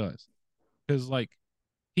everything he does? Because like,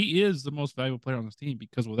 he is the most valuable player on this team.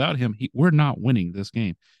 Because without him, we're not winning this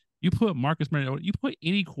game. You put Marcus Mariota, you put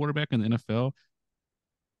any quarterback in the NFL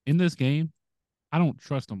in this game, I don't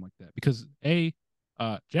trust him like that. Because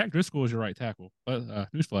Jack Driscoll is your right tackle.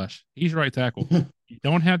 Newsflash, he's your right tackle. You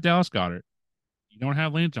don't have Dallas Goedert. You don't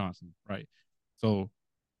have Lane Johnson, right? So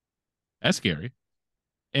that's scary.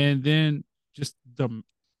 And then just the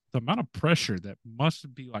amount of pressure that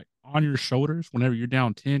must be like on your shoulders whenever you're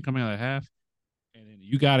down 10 coming out of half, and then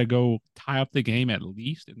you got to go tie up the game at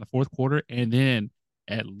least in the fourth quarter, and then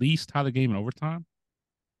at least tie the game in overtime.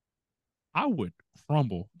 I would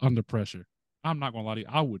crumble under pressure. I'm not gonna lie to you.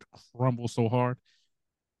 I would crumble so hard.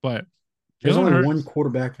 But there's only one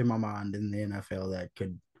quarterback in my mind in the NFL that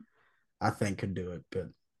I think could do it, but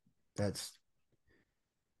that's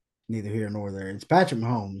neither here nor there. It's Patrick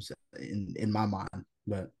Mahomes in my mind,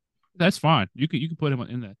 but that's fine. You can put him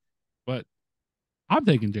in that. But I'm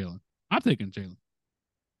taking Jalen.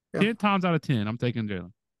 Yeah. 10 times out of 10, I'm taking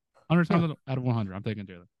Jalen. 100 times out of 100, I'm taking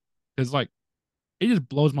Jalen. Because like, it just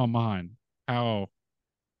blows my mind how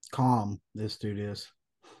calm this dude is.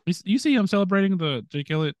 You see him celebrating the Jake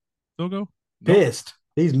Elliott field goal? Pissed.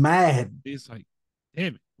 He's mad. He's like,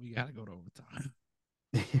 damn it, we gotta go to overtime.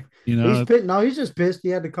 He's pissed. No, he's just pissed he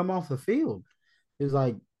had to come off the field. He's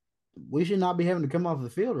like, we should not be having to come off the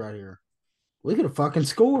field right here. We could have fucking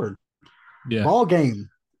scored. Yeah. Ball game.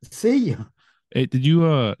 See you. Hey, did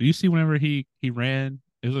you see whenever he ran?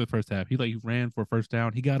 It was the first half. He ran for a first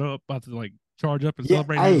down. He got up about to like charge up and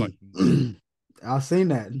celebrate. I seen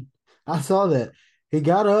that. I saw that. He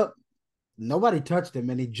got up. Nobody touched him,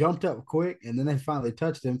 and he jumped up quick. And then they finally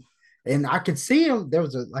touched him, And I could see him. There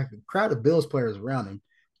was a crowd of Bills players around him.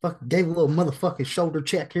 Fuck, gave a little motherfucking shoulder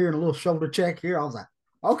check here and a little shoulder check here. I was like,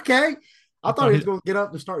 okay. I I thought thought he he was gonna get up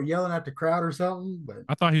and start yelling at the crowd or something, but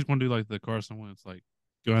I thought he was going to do like the Carson Wentz like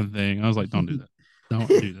gun thing. I was like, don't do that. Don't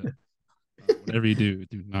do that. Whatever you do,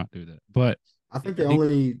 do not do that. But I think he,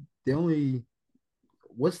 the only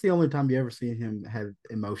what's the only time you ever seen him have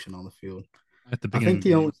emotion on the field? at the I beginning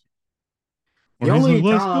think of games, the where he's like, only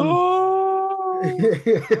 "Let's time go."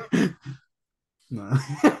 no.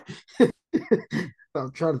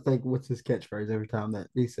 I'm trying to think what's his catchphrase every time that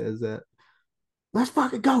he says that. Let's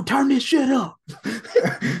fucking go, turn this shit up. Or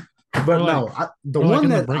But like, no, the or like one in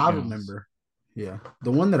the that I breakdowns. remember, yeah,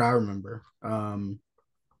 the one that I remember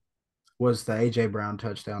was the AJ Brown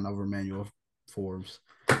touchdown over Emmanuel Forbes.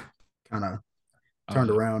 Kind of Oh turned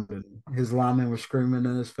yeah. around and his linemen were screaming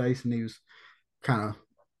in his face, and he was kind of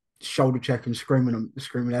shoulder checking, screaming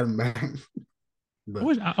at him back.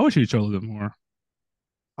 But I wish he'd show a little bit more.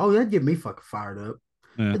 oh, that'd get me fucking fired up.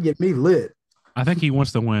 Yeah. That'd get me lit. I think he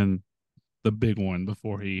wants to win the big one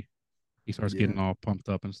before he starts Yeah, getting all pumped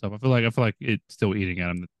up and stuff. I feel like it's still eating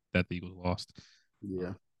at him that the Eagles lost.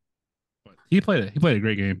 yeah. But he played a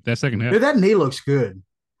great game. That second half. Dude, that knee looks good.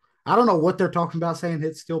 I don't know what they're talking about saying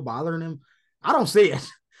it's still bothering him. I don't see it.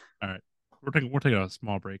 All right. We're taking a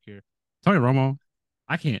small break here. Tony Romo,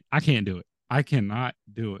 I can't do it. I cannot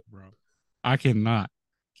do it, bro. I cannot.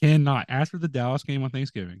 After the Dallas game on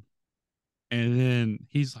Thanksgiving, and then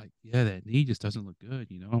he's like, "Yeah, that knee just doesn't look good.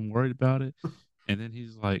 You know, I'm worried about it." And then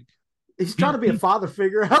he's like, He's trying he to be a father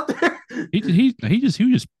figure out there. he was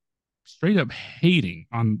just straight up hating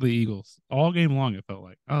on the Eagles all game long. It felt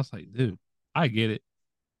like I was like, dude, I get it.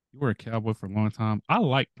 You were a Cowboy for a long time. I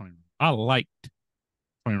liked Tony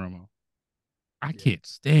Romo. I Yeah. can't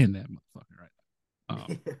stand that motherfucker right now.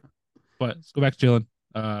 But let's go back to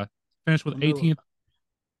Jalen. Finished with another, 18th.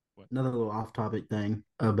 another little off topic thing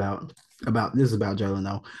about this is about Jalen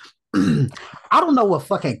though. I don't know what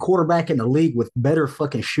fucking quarterback in the league with better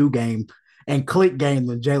fucking shoe game and click game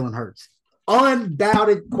than Jalen Hurts.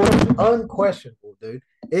 Unquestionable, dude.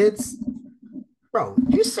 It's bro.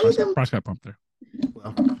 You see them? Price got pumped there.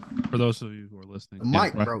 Well, For those of you who are listening, the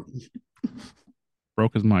mic broke.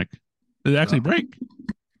 Broke his mic. Did it actually break?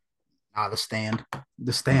 Nah, the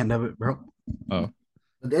stand of it broke. Oh,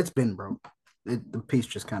 It's been broke. The piece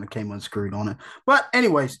just kind of came unscrewed on it. But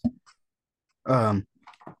anyways, um,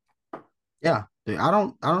 yeah, dude, I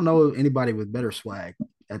don't know anybody with better swag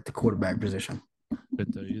at the quarterback position.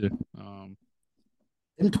 couldn't tell you either.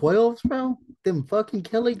 Them 12s, bro. Them fucking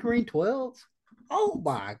Kelly Green 12s. Oh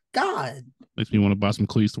my god. Makes me want to buy some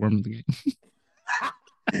cleats to wear in the game.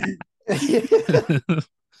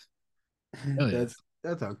 Hell yeah.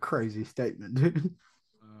 That's a crazy statement, dude.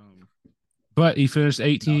 But he finished No,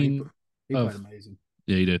 18 he of played amazing.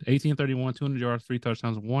 yeah, he did 18-31, 200 yards, 3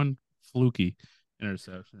 touchdowns, one fluky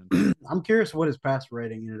interception. I'm curious what his pass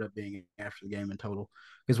rating ended up being after the game in total.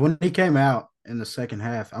 Because when he came out in the second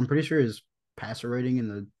half, I'm pretty sure his passer rating in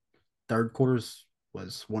the third quarters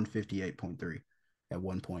was 158.3 at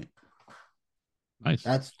one point. Nice.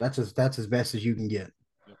 That's as best as you can get.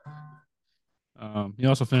 He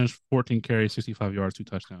also finished 14 carries, 65 yards, 2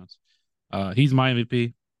 touchdowns. He's my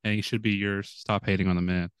MVP, and he should be yours. Stop hating on the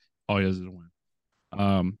man. All he does is win.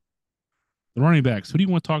 The running backs. Who do you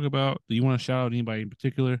want to talk about? Do you want to shout out anybody in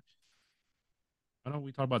particular? I know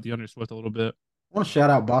we talked about DeAndre Swift a little bit. I want to shout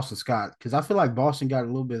out Boston Scott because I feel like Boston got a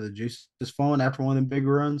little bit of the juice just flowing after one of them big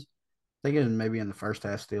runs. I think it was maybe in the first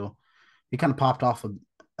half still. He kind of popped off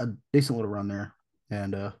a decent little run there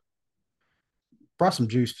and brought some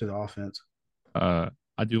juice to the offense. I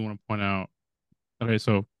do want to point out. Okay,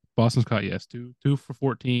 so Boston Scott, yes, two for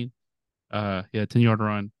 14. He had a 10-yard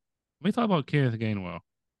run. Let me talk about Kenneth Gainwell.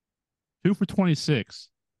 2 for 26.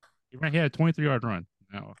 He had a 23-yard run.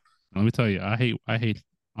 Now, let me tell you, I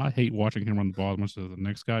hate watching him run the ball as much as the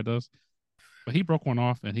next guy does. But he broke one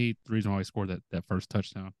off, and he's the reason why he scored that first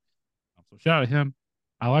touchdown. So shout out to him.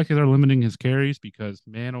 I like that they're limiting his carries because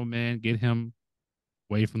man, oh man, get him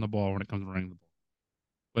away from the ball when it comes to running the ball.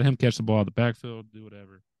 Let him catch the ball at the backfield, do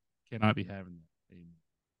whatever. Cannot be having that anymore.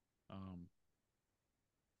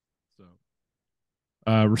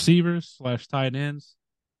 Receivers / tight ends.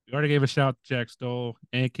 We already gave a shout to Jack Stoll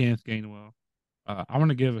and Kenneth Gainwell. I want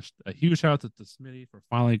to give a huge shout out to Smitty for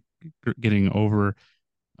finally getting over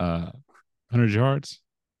 100 yards.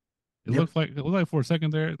 It looked like for a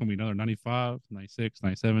second there, it's gonna be another 95, 96,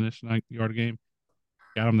 97-ish yard game.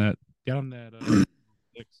 Got him that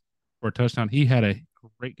 6 for a touchdown. He had a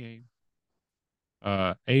great game.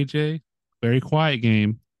 AJ, very quiet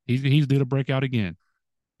game. He's due to break out again.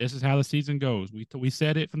 This is how the season goes. We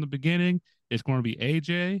said it from the beginning. It's going to be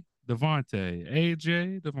AJ Devontae,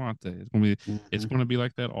 AJ, Devontae. It's Mhm. gonna be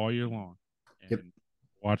like that all year long, Yep. and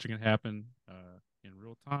watching it happen in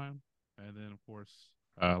real time, and then of course,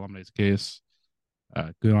 Lemonade's case.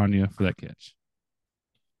 Good on you for that catch.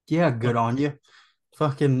 Yeah, But good on you.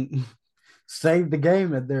 Fucking saved the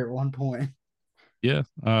game at there at one point. yeah,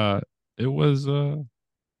 it was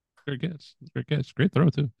great catch, great catch, great throw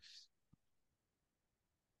too.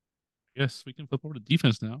 I guess we can flip over to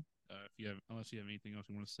defense now. If you have, unless you have anything else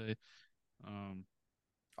you want to say. Um,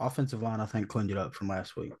 Offensive line, I think, cleaned it up from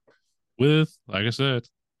last week. with like I said,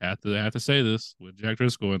 I have to say this with Jack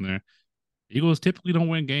Driscoll in there. Eagles typically don't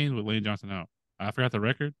win games with Lane Johnson out. I forgot the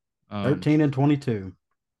record. Um, 13-22.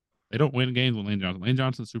 they don't win games with Lane Johnson. Lane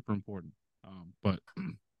Johnson's super important. But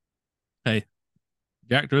hey,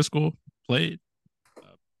 Jack Driscoll played,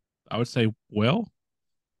 uh, I would say, well,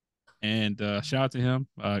 and shout out to him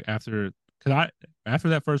because I after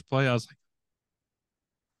that first play, I was like,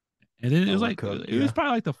 and then it was like Overcooked, it was yeah.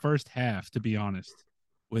 probably like the first half, to be honest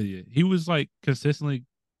with you. He was like consistently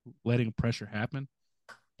letting pressure happen,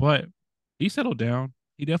 but he settled down.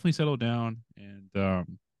 He definitely settled down and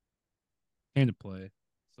came to play.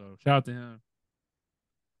 So shout out to him.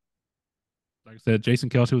 Like I said, Jason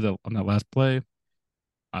Kelsey was on that last play.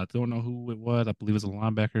 I don't know who it was. I believe it was a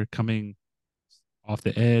linebacker coming off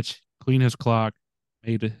the edge, clean his clock,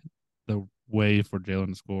 made the way for Jalen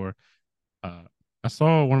to score. Uh, I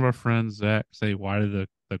saw one of our friends, Zach, say, "Why did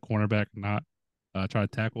the cornerback not try to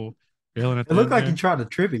tackle Jalen at It the looked end like he there?" tried to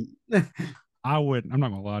trip him. I wouldn't. I'm not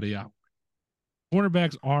gonna lie to you.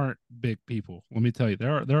 Cornerbacks aren't big people. Let me tell you,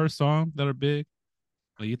 there are some that are big.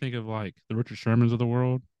 Like you think of like the Richard Shermans of the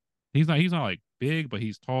world. He's not like big, but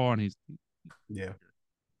he's tall and he's. Yeah.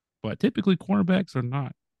 But typically, cornerbacks are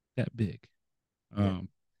not that big. Yeah. Um,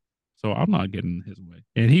 so I'm not getting his way.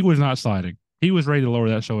 And he was not sliding. He was ready to lower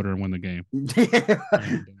that shoulder and win the game. And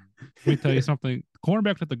let me tell you something: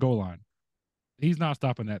 cornerbacks at the goal line. He's not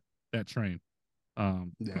stopping that train.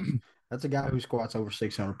 Um, Yeah. That's a guy who squats over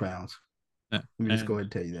 600 pounds. Let me just go and ahead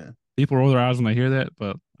and tell you that. people roll their eyes when they hear that,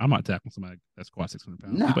 but I'm not tackling somebody that squats 600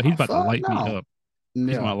 pounds. No, He's about to fuck light me no. up. He's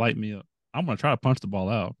about Yeah. to light me up. I'm gonna try to punch the ball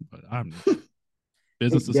out, but I'm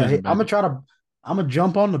business Yeah, decision, I'm gonna baby. try to I'm gonna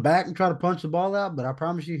jump on the back and try to punch the ball out, but I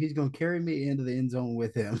promise you he's gonna carry me into the end zone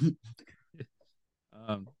with him.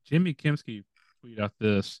 Jimmy Kimsky tweeted out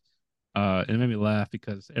this, and it made me laugh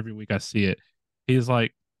because every week I see it. He's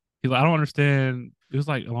like, I don't understand. It was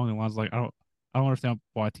like along the lines like I don't understand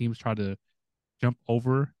why teams try to jump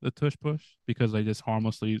over the tush push because they just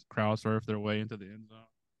harmlessly crowd surf their way into the end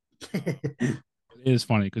zone. It is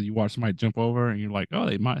funny because you watch somebody jump over and you're like, oh,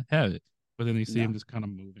 they might have it, but then you see No. him just kind of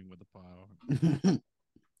moving with the pile.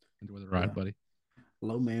 Enjoy the ride, Yeah. buddy.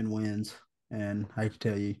 Low man wins. And I hate to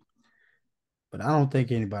tell you, but I don't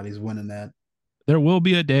think anybody's winning that. There will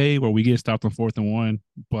be a day where we get stopped on 4th and 1,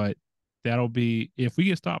 but that'll be if we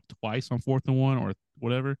get stopped twice on 4th and 1 or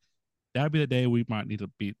whatever. That'll be the day we might need to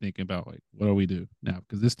be thinking about like what do we do now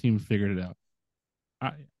because this team figured it out.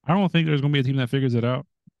 I I don't think there's going to be a team that figures it out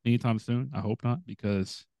anytime soon. I hope not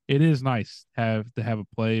because it is nice have a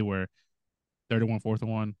play where 31 4th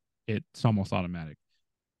and 1 it's almost automatic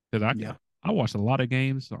because Yeah. I watched a lot of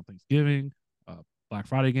games on Thanksgiving, Black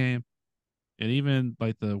Friday game, and even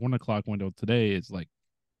like the 1 o'clock window today. It's like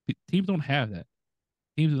teams don't have that.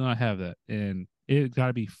 Teams do not have that, and it got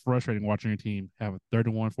to be frustrating watching your team have a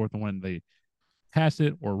 31 4th and 1. They pass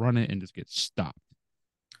it or run it and just get stopped.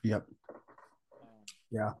 Yep. Um,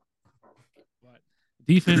 Yeah. but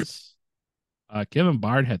defense, Kevin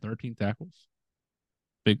Byard had 13 tackles.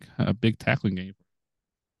 Big tackling game.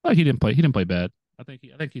 Like he didn't play. He didn't play bad. I think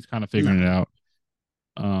he's kind of figuring it No. out.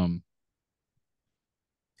 Um,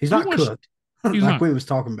 He's what do you not want? cooked, He's like not. we was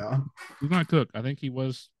talking about. He's not cooked. I think he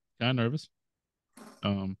was kind of nervous.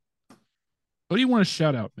 Um, what do you want to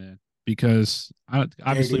shout out, man? Because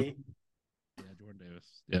obviously, JD. yeah, Jordan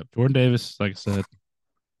Davis. Yeah, Jordan Davis. Like I said,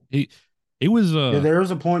 he he was Yeah, there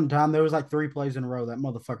was a point in time, there was like 3 plays in a row. That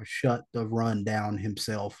motherfucker shut the run down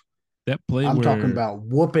himself. that play I'm talking where about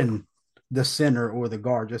whooping the center or the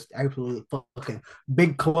guard, just absolutely fucking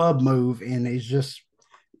big club move. And he's just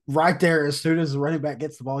right there as soon as the running back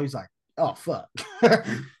gets the ball, he's like, oh, fuck.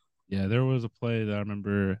 yeah, there was a play that I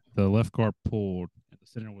remember the left guard pulled and the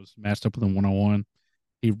center was matched up with him 1-on-1.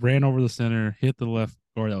 He ran over the center, hit the left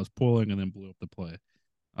guard that was pulling, and then blew up the play.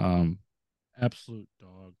 Um, absolute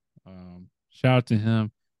dog. Shout out to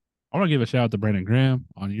him. I want to give a shout out to Brandon Graham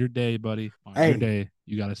on your day, buddy. On your Hey, day,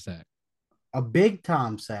 you got a sack. a big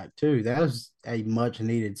time sack, too. That was a much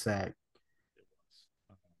needed sack.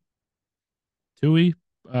 Tui,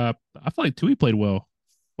 I feel like Tui played well.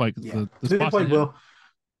 Like Yeah. the He spots to played him. well.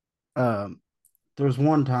 Um, There's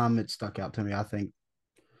one time it stuck out to me. I think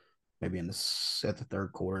maybe at the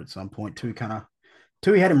third quarter at some point. Tui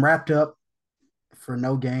had him wrapped up for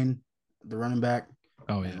no gain, the running back,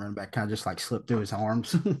 Oh and yeah. running back kind of just like slipped through his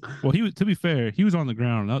arms. Well, he was, to be fair, he was on the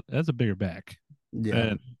ground. That's a bigger back, Yeah.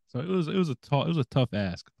 and so it was a tough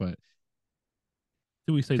ask, but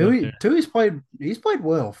Tui stayed up there. He's played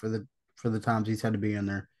well for the times he's had to be in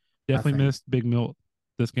there, I Definitely think. missed Big Milt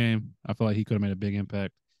this game. I feel like he could have made a big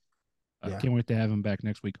impact. Yeah. Can't wait to have him back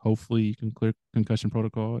next week. Hopefully, you can clear concussion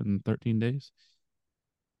protocol in 13 days.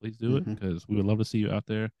 Please do it Hmm. because we would love to see you out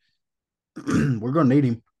there. We're gonna need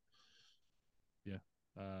him. Yeah,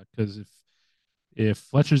 because if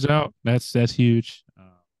Fletcher's out, that's huge.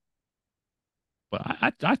 But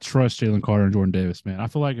I trust Jalen Carter and Jordan Davis, man. I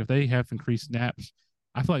feel like if they have increased snaps,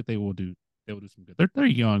 I feel like they will do some good. They're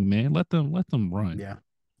young, man. Let them run. Yeah.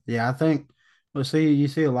 Yeah, I think you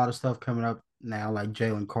see a lot of stuff coming up now, like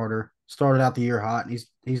Jalen Carter started out the year hot, and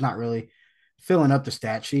he's not really filling up the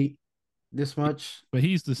stat sheet this much. But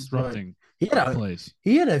he's But disrupting he had a plays.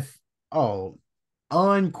 he had a oh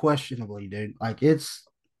unquestionably, dude. Like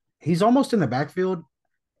he's almost in the backfield.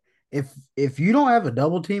 If you don't have a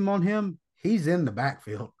double team on him, he's in the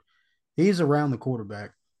backfield. He's around the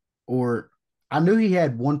quarterback. Or I knew he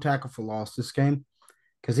had one tackle for loss this game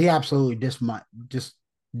because he absolutely just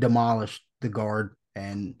demolished the guard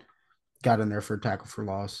and got in there for a tackle for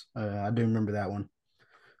loss. I do remember that one.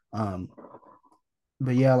 Um,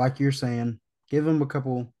 but yeah, like you're saying, give him a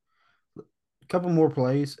couple more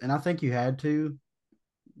plays, and I think you had to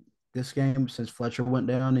this game since Fletcher went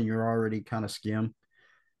down and you're already kind of skim.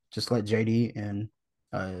 Just let JD and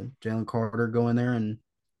Jalen Carter go in there and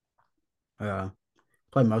uh,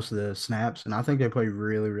 play most of the snaps, and I think they played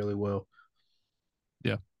really, really well.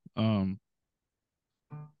 Yeah. Um.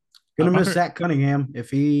 Gonna My miss favorite. Zach Cunningham if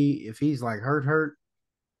he's like hurt.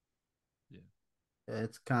 Yeah.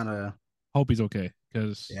 It's kind of Hope he's okay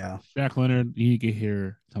because yeah. Shaq Leonard, he get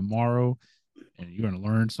here tomorrow, and you're gonna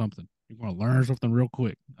learn something. You're gonna learn something real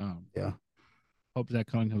quick. Yeah. Hope that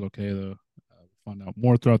Cunningham's okay though. We'll find out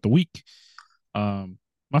more throughout the week.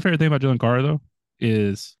 My favorite thing about Jalen Carter though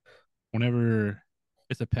is whenever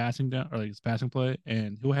it's a passing down or like it's a passing play,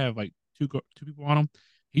 and he'll have like two people on him,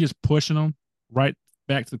 he just pushing them right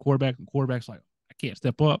back to the quarterback, and the quarterback's like, I can't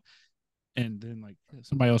step up, and then like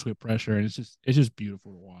somebody else with pressure, and it's just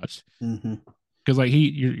beautiful to watch. Mm-hmm. Because like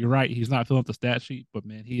you're right, he's not filling up the stat sheet, but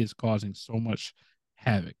man, he is causing so much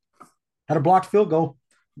havoc. Had a blocked field goal.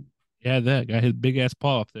 Yeah, that got his big ass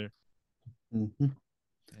paw up there, Mm-hmm.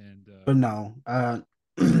 and But no,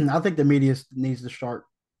 I think the media needs to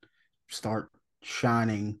start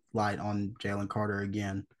shining light on Jalen Carter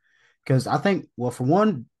again because I think, well, for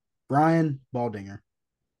one, Brian Baldinger.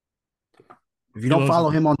 If you he don't loves follow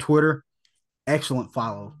him. him on Twitter, excellent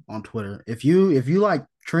follow on Twitter. If you like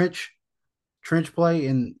trench play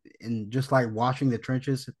and just like watching the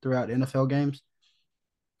trenches throughout NFL games,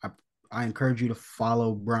 I I encourage you to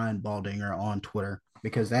follow Brian Baldinger on Twitter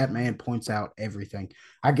because that man points out everything.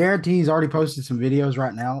 I guarantee he's already posted some videos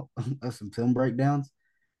right now of some film breakdowns,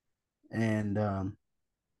 and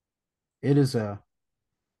it is a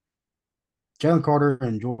Jalen Carter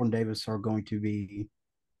and Jordan Davis are going to be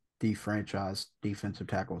the franchise defensive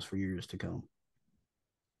tackles for years to come.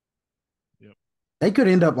 Yep, They could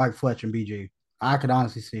end up like Fletch and BG. I could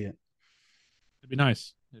honestly see it. it'd be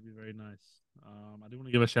nice. It'd be very nice. I do want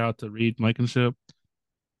to give a shout out to Reed Blankenship.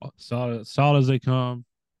 Solid as they come.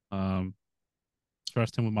 Um,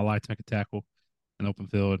 Trust him with my light tackle tackle and open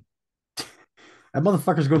field. That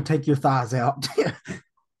motherfucker's going to take your thighs out.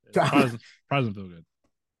 Probably doesn't feel good.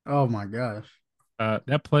 Oh my gosh.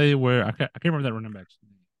 That play where I can't remember that running back's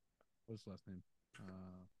name. What's his last name?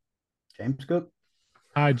 James Cook?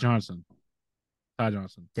 Ty Johnson. Ty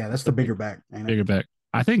Johnson. Yeah, that's the bigger back. Ain't it? Bigger back.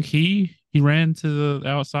 I think he ran to the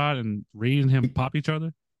outside and Reed and him pop each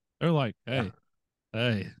other. They're like, hey,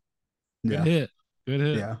 hey, good Yeah. hit. Good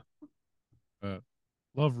hit. Yeah.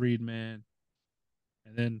 Love Reed, man.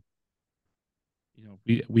 And then,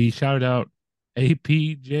 we shouted out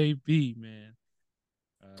APJB, man.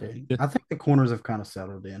 I think the corners have kind of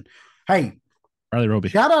settled in. Hey, Riley Roby.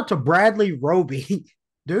 shout out to Bradley Roby.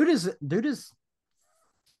 Dude is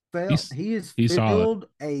He's solid.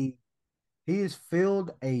 He has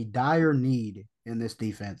filled a dire need in this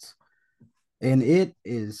defense. And it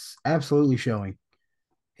is absolutely showing.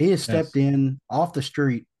 He has stepped in off the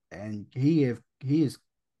street and he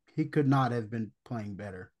could not have been playing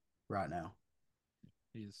better right now.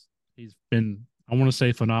 He's been, I want to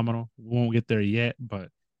say, phenomenal. We won't get there yet, but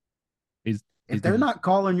if they're not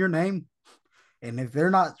calling your name and if they're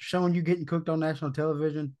not showing you getting cooked on national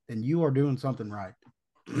television, then you are doing something right.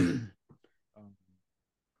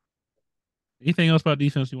 Anything else about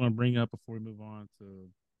defense you want to bring up before we move on to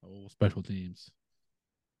old special teams?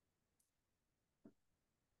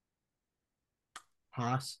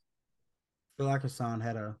 Haas. I feel like Hassan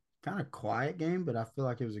had a kind of quiet game, but I feel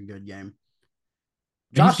like it was a good game.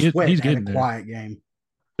 Josh Sweat He's had a getting there. quiet game.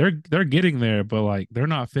 They're getting there, but like they're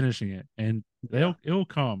not finishing it, and Yeah. it'll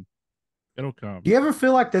come. It'll come. Do you ever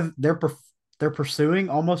feel like they're pursuing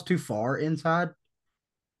almost too far inside?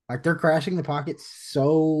 Like they're crashing the pocket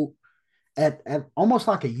so at almost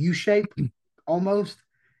like a U shape, almost,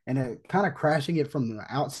 and kind of crashing it from the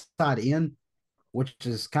outside in, which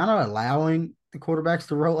is kind of allowing the quarterbacks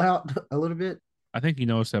to roll out a little bit. I think you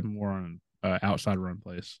notice that more on outside run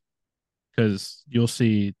plays because you'll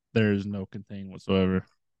see there's no contain whatsoever.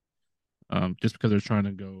 Just because they're trying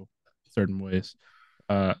to go certain ways.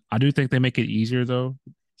 I do think they make it easier though.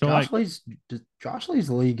 So like Josh leads Josh leads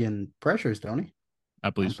the league in pressures, don't he? I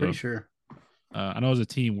believe I'm pretty so. sure. I know as a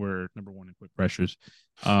team we're number one in quick pressures.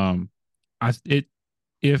 Um, I it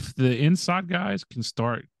if the inside guys can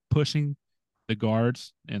start pushing the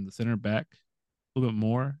guards and the center back a little bit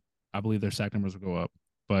more, I believe their sack numbers will go up.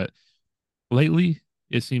 But lately,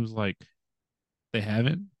 it seems like they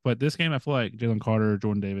haven't. But this game, I feel like Jalen Carter,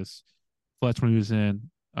 Jordan Davis, Fletch when he was in,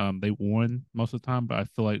 they won most of the time. But I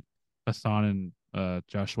feel like Hassan and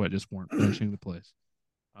Josh Sweat just weren't finishing the plays.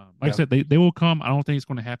 Like I Yeah. said, they will come. I don't think it's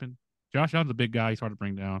going to happen. Josh Allen's a big guy. He's hard to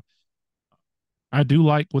bring down. I do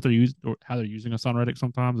like what they're using or how they're using Hassan Reddick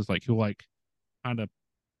sometimes. It's like he'll like kind of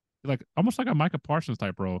like almost like a Micah Parsons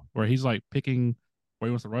type role where he's like picking where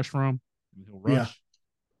he wants to rush from and he'll Yeah. rush.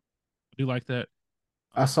 I do like that.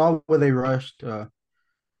 I saw where they rushed.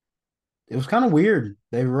 It was kind of weird.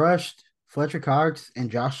 They rushed Fletcher Cox and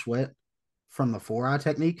Josh Sweat from the 4-eye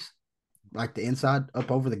techniques, like the inside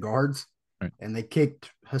up over the guards, Right. and they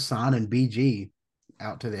kicked Hassan and BG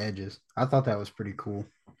out to the edges. I thought that was pretty cool.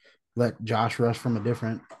 Let Josh rush from a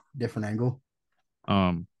different angle.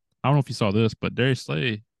 I don't know if you saw this, but Darius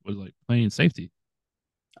Slay was like playing safety.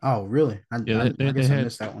 Oh, really? Yeah, I guess I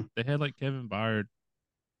missed that one. they had like Kevin Byard.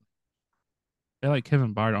 They had like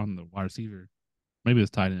Kevin Byard on the wide receiver. Maybe it was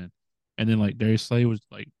tight end. And then like Darius Slay was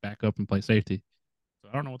like back up and play safety. So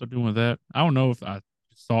I don't know what they're doing with that. I don't know if I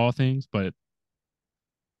saw things, but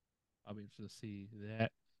I'll be interested to see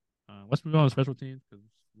that. Let's move on to special teams because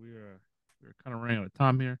we're kind of running out of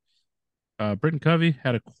time here. Britton Covey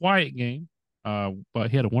had a quiet game, but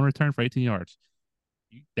he had a one return for 18 yards.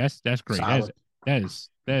 That's great. Solid. That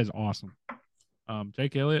is awesome.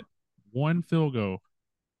 Jake Elliott, one field goal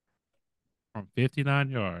from 59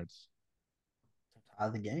 yards. Out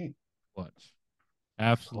of the game. Clutch.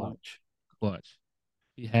 Absolute Clutch. clutch.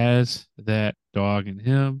 He has that dog in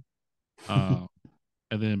him. Um,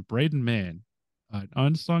 and then Braden Mann, an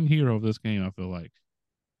unsung hero of this game, I feel like,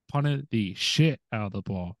 punted the shit out of the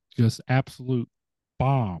ball. Just absolute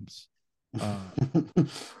bombs.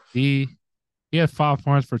 He he had 5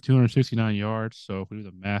 points for 269 yards. So if we do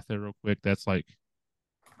the math there real quick, that's like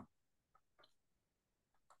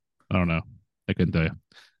I don't know. I couldn't tell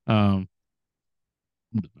you. Um,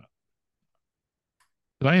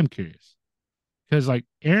 but I am curious because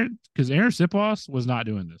Aaron Sipos was not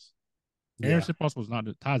doing this. Aaron Yeah. Sipos was not.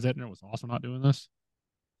 Ty Zetner was also not doing this.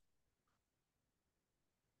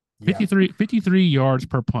 Yeah. 53 yards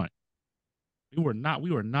per punt. We were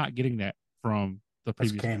not getting that from the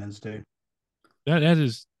That's previous. cannons, dude. That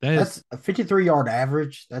is That's a 53-yard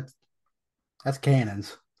average. That's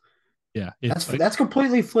cannons. yeah. It's That's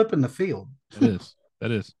completely flipping the field.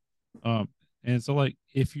 that is. And so like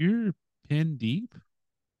if you're pinned deep,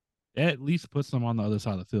 that at least puts them on the other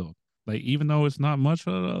side of the field. Like even though it's not much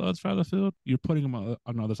on the other side of the field, you're putting them on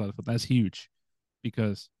the other side of the field. That's huge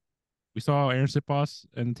because we saw Aaron Sipos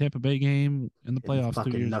in the Tampa Bay game in the playoffs 2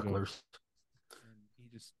 Fucking years ago. knucklers. And he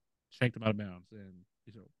just shanked him out of bounds. And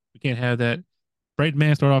so we can't have that. Braden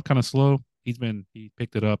Mann started off kind of slow. He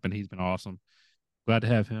picked it up and he's been awesome. Glad to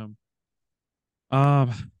have him.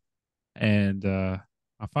 And my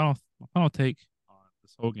final take on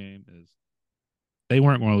this whole game is they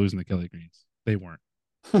weren't going to lose in the Kelly Greens. They weren't.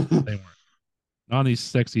 They weren't. Not on these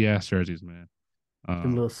sexy ass jerseys, man.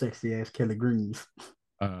 Them little sexy ass Kelly Greens.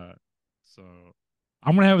 So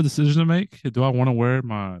I'm gonna have a decision to make. Do I want to wear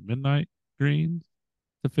my midnight green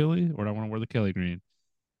to Philly, or do I want to wear the Kelly green?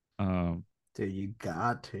 Dude, you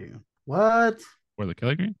got to. What? Wear the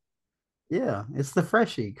Kelly green. Yeah, it's the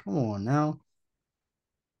freshie. Come on now.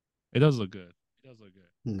 It does look good. It does look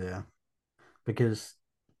good. Yeah, because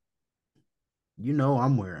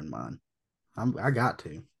I'm wearing mine. I got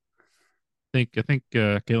to. I think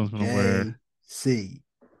Caitlin's gonna wear. See.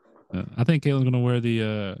 I think Caitlin's gonna wear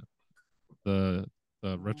the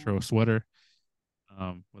retro sweater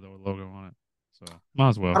with our logo on it. So might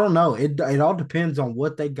as I well. don't know. It all depends on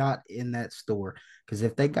what they got in that store. Because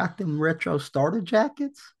if they got them retro starter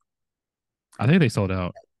jackets, I think they sold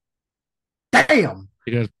out damn.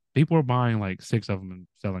 because people were buying like 6 of them and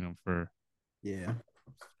selling them for Yeah.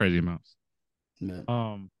 crazy amounts. But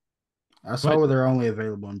Um, I saw but where they're only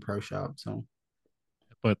available in pro shop, so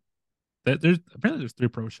but there's apparently there's 3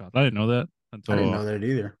 pro shops. I didn't know that I didn't until know that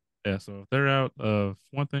either. yeah. So if they're out of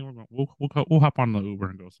one thing, we'll hop on the Uber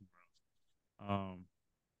and go somewhere else.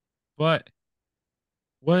 But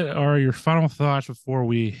what are your final thoughts before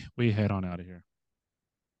we head on out of here?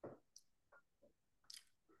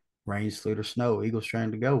 Rain, sleet, or snow, Eagles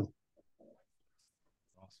trying to go.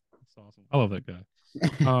 Awesome. That's awesome. I love that guy.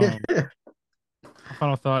 Um, my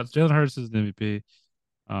final thoughts: Jalen Hurts is an MVP.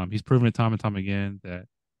 He's proven it time and time again that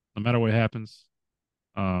no matter what happens,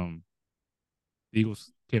 um, the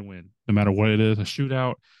Eagles can win, no matter what it is, a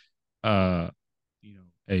shootout, a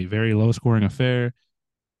very low scoring affair.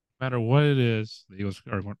 No matter what it is, the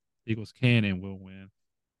Eagles can and will win.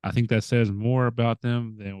 I think that says more about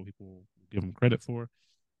them than what people give them credit for.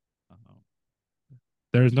 Um,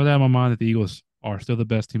 there's no doubt in my mind that the Eagles are still the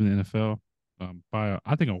best team in the NFL by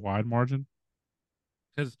I think a wide margin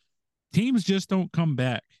because teams just don't come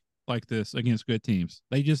back like this against good teams.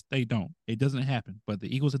 They don't. It doesn't happen. But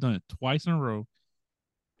the Eagles have done it twice in a row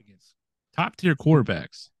against top tier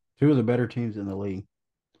quarterbacks. Two of the better teams in the league.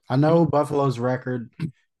 I know Buffalo's record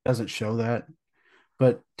doesn't show that,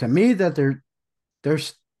 but to me, that they're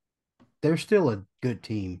they're still a good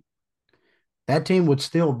team. That team would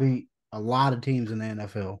still beat a lot of teams in the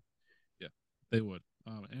NFL. Yeah, they would.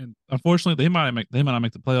 And unfortunately, they might not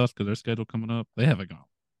make the playoffs because their schedule coming up. They have a gauntlet.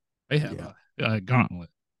 They have Yeah, a gauntlet.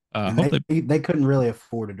 and Hope they couldn't really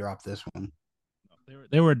afford to drop this one.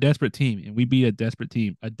 they were a desperate team, and we beat a desperate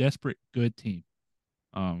team, a desperate good team.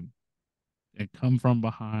 Um, and come from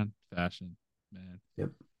behind fashion, man. Yep.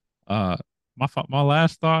 Uh, my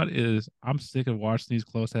last thought is I'm sick of watching these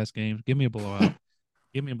close ass games. Give me a blowout.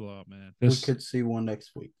 Give me a blowout, man. We could see one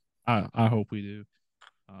next week. I hope we do.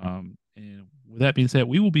 And with that being said,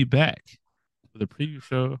 we will be back with a preview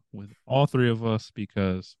show with all 3 of us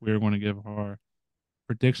because we're going to give our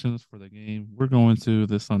predictions for the game we're going to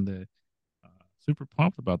this Sunday. Super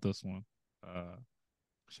pumped about this one.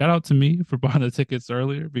 Shout out to me for buying the tickets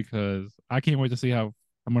earlier because I can't wait to see how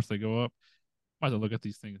much they go up. I'm about to look at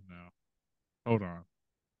these things now. Hold on.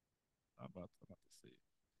 I'm about to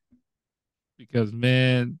see. Because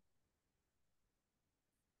man,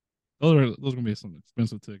 those are gonna be some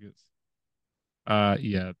expensive tickets.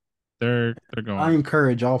 Yeah, they're I going.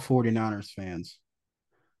 encourage all 49ers fans.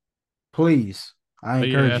 Please, I Lay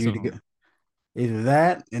your encourage ass you at to go home. either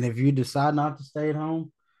that, and if you decide not to stay at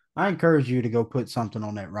home, I encourage you to go put something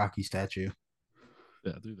on that Rocky statue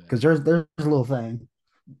Yeah, do that. because there's a little thing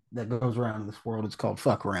that goes around in this world. It's called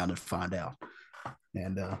 "fuck around and find out."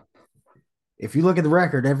 And if you look at the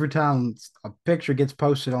record, every time a picture gets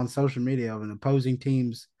posted on social media of an opposing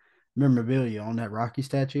team's memorabilia on that Rocky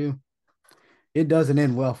statue, it doesn't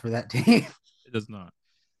end well for that team. It does not.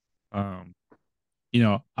 Um,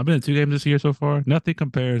 I've been in 2 games this year so far. Nothing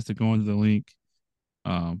compares to going to the link.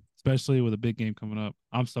 Especially with a big game coming up.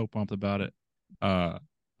 I'm so pumped about it. I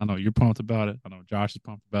know you're pumped about it. I know Josh is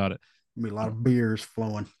pumped about it. Be a lot of beers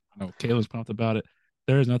flowing. I know Caleb's pumped about it.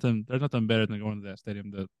 There's nothing better than going to that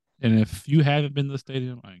stadium. And if you haven't been to the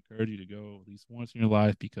stadium, I encourage you to go at least once in your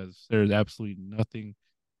life because there's absolutely nothing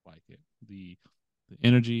like it. The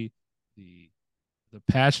energy, the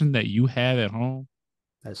passion that you have at home.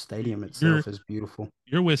 That stadium You're itself is beautiful.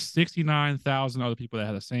 you're with 69,000 other people that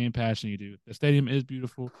have the same passion you do. The stadium is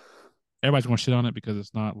beautiful. Everybody's going to shit on it because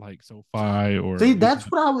it's not like SoFi or See, that's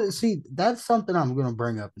what I would see. That's something I'm going to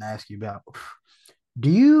bring up and ask you about.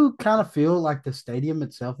 Do you kind of feel like the stadium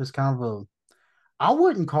itself is kind of a, I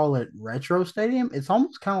wouldn't call it retro stadium. It's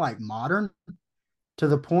almost kind of like modern to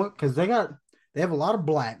the point because they have a lot of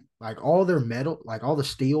black, like all their metal, like all the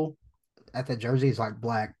steel at that jersey is like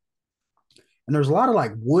black. And there's a lot of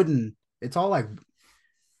like wooden, it's all like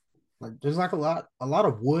there's like a lot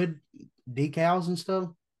of wood decals and stuff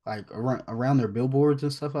like around their billboards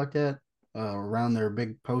and stuff like that, around their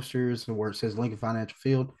big posters where it says Lincoln Financial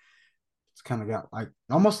Field. It's kind of got like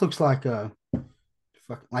almost looks like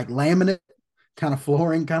like laminate kind of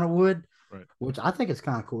flooring, kind of wood, right. which I think is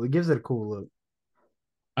kind of cool. It gives it a cool look.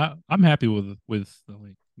 I'm happy with the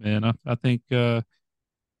link, man. I think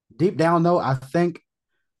Deep down though, I think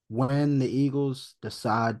when the Eagles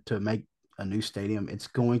decide to make a new stadium, it's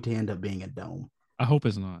going to end up being a dome. I hope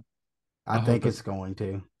it's not. I think it's going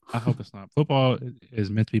to. I hope it's not. Football is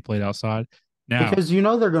meant to be played outside. Now, Because they're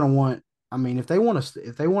going to want. I mean, if they want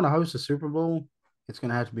to host a Super Bowl, it's going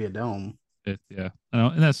to have to be a dome. Yeah,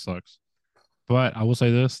 and that sucks. But I will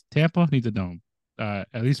say this: Tampa needs a dome. At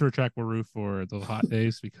least a retractable roof for the hot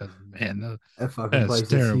days because man, That fucking that's place is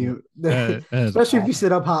terrible. huge. That is Especially if you awful.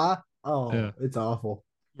 sit up high. Yeah, Oh, it's awful.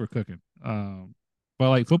 we're cooking. But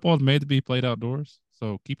like football is made to be played outdoors,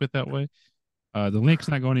 so keep it that way. The link's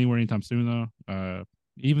not going anywhere anytime soon though.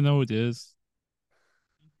 Even though it is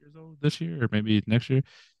years old this year or maybe next year.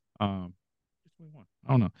 Um, 21.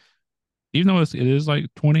 I don't know. Even though it is like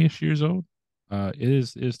 20ish years old, it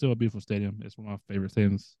is still a beautiful stadium. It's one of my favorite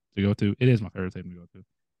stadiums to go to. It is my favorite stadium to go to.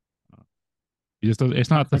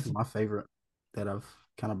 It's I not think my favorite that I've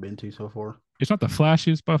kind of been to so far. it's not the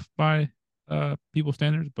flashiest by people's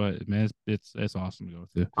standards, but man, it's awesome to go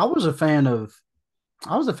to. I was a fan of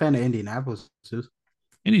Indianapolis too.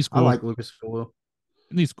 Indy's I cool. like Lucas Oil.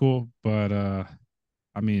 Indy's cool, but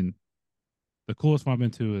I mean, the coolest one I've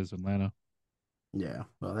been to is Atlanta. Yeah.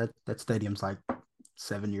 Well, that stadium's like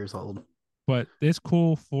 7 years old. But it's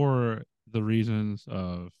cool for the reasons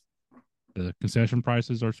of the concession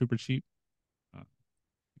prices are super cheap. Uh,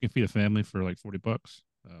 you can feed a family for like $40.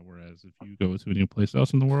 Whereas if you go to any place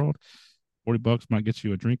else in the world, $40 might get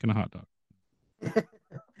you a drink and a hot dog,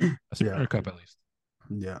 a Superior Yeah. cup at least.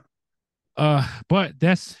 Yeah. But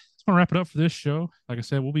that's gonna wrap it up for this show. Like I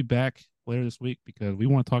said, we'll be back later this week because we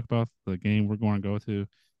want to talk about the game we're going to go to,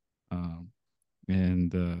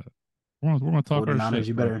 and we're gonna talk our 49ers,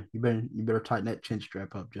 shit, bro. you better tighten that chin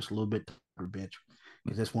strap up just a little bit for bench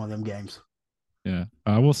because it's one of them games. Yeah,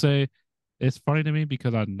 I will say it's funny to me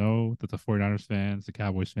because I know that the 49ers fans, the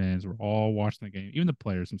Cowboys fans, were all watching the game, even the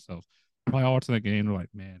players themselves, probably all watching the game. They're like,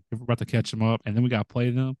 man, we're about to catch them up, and then we got to play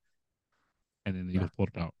them, and then the Eagles pulled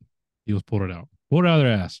it out. Eagles pulled it out of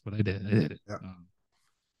their ass, but they did. They did it. Yeah.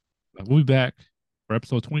 We'll be back for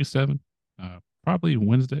episode 27, probably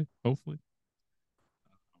Wednesday, hopefully.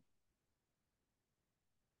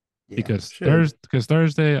 Yeah, Because should.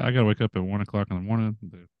 Thursday I gotta wake up at 1 o'clock in the morning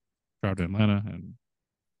to drive to Atlanta, and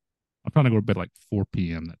I'm trying to go to bed like 4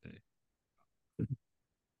 p.m. that day.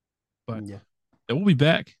 But Yeah. we'll be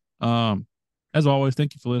back. As always,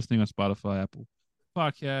 thank you for listening on Spotify, Apple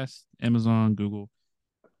Podcasts, Amazon, Google.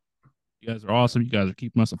 You guys are awesome. You guys are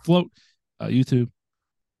keeping us afloat. YouTube,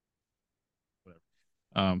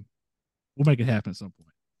 whatever. We'll make it happen at some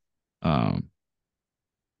point.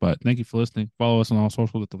 But thank you for listening. Follow us on all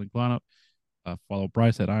socials at the link lineup. Follow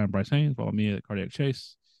Bryce at I am Bryce Haynes. Follow me at Cardiac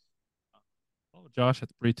Chase. Follow Josh at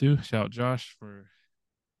the Pre 2. Shout out Josh for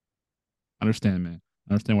understand, man.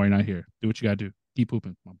 Understand why you're not here. Do what you gotta do. Keep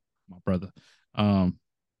pooping, my brother.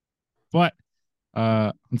 But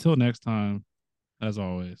until next time, as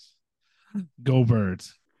always, go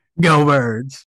birds. Go Birds.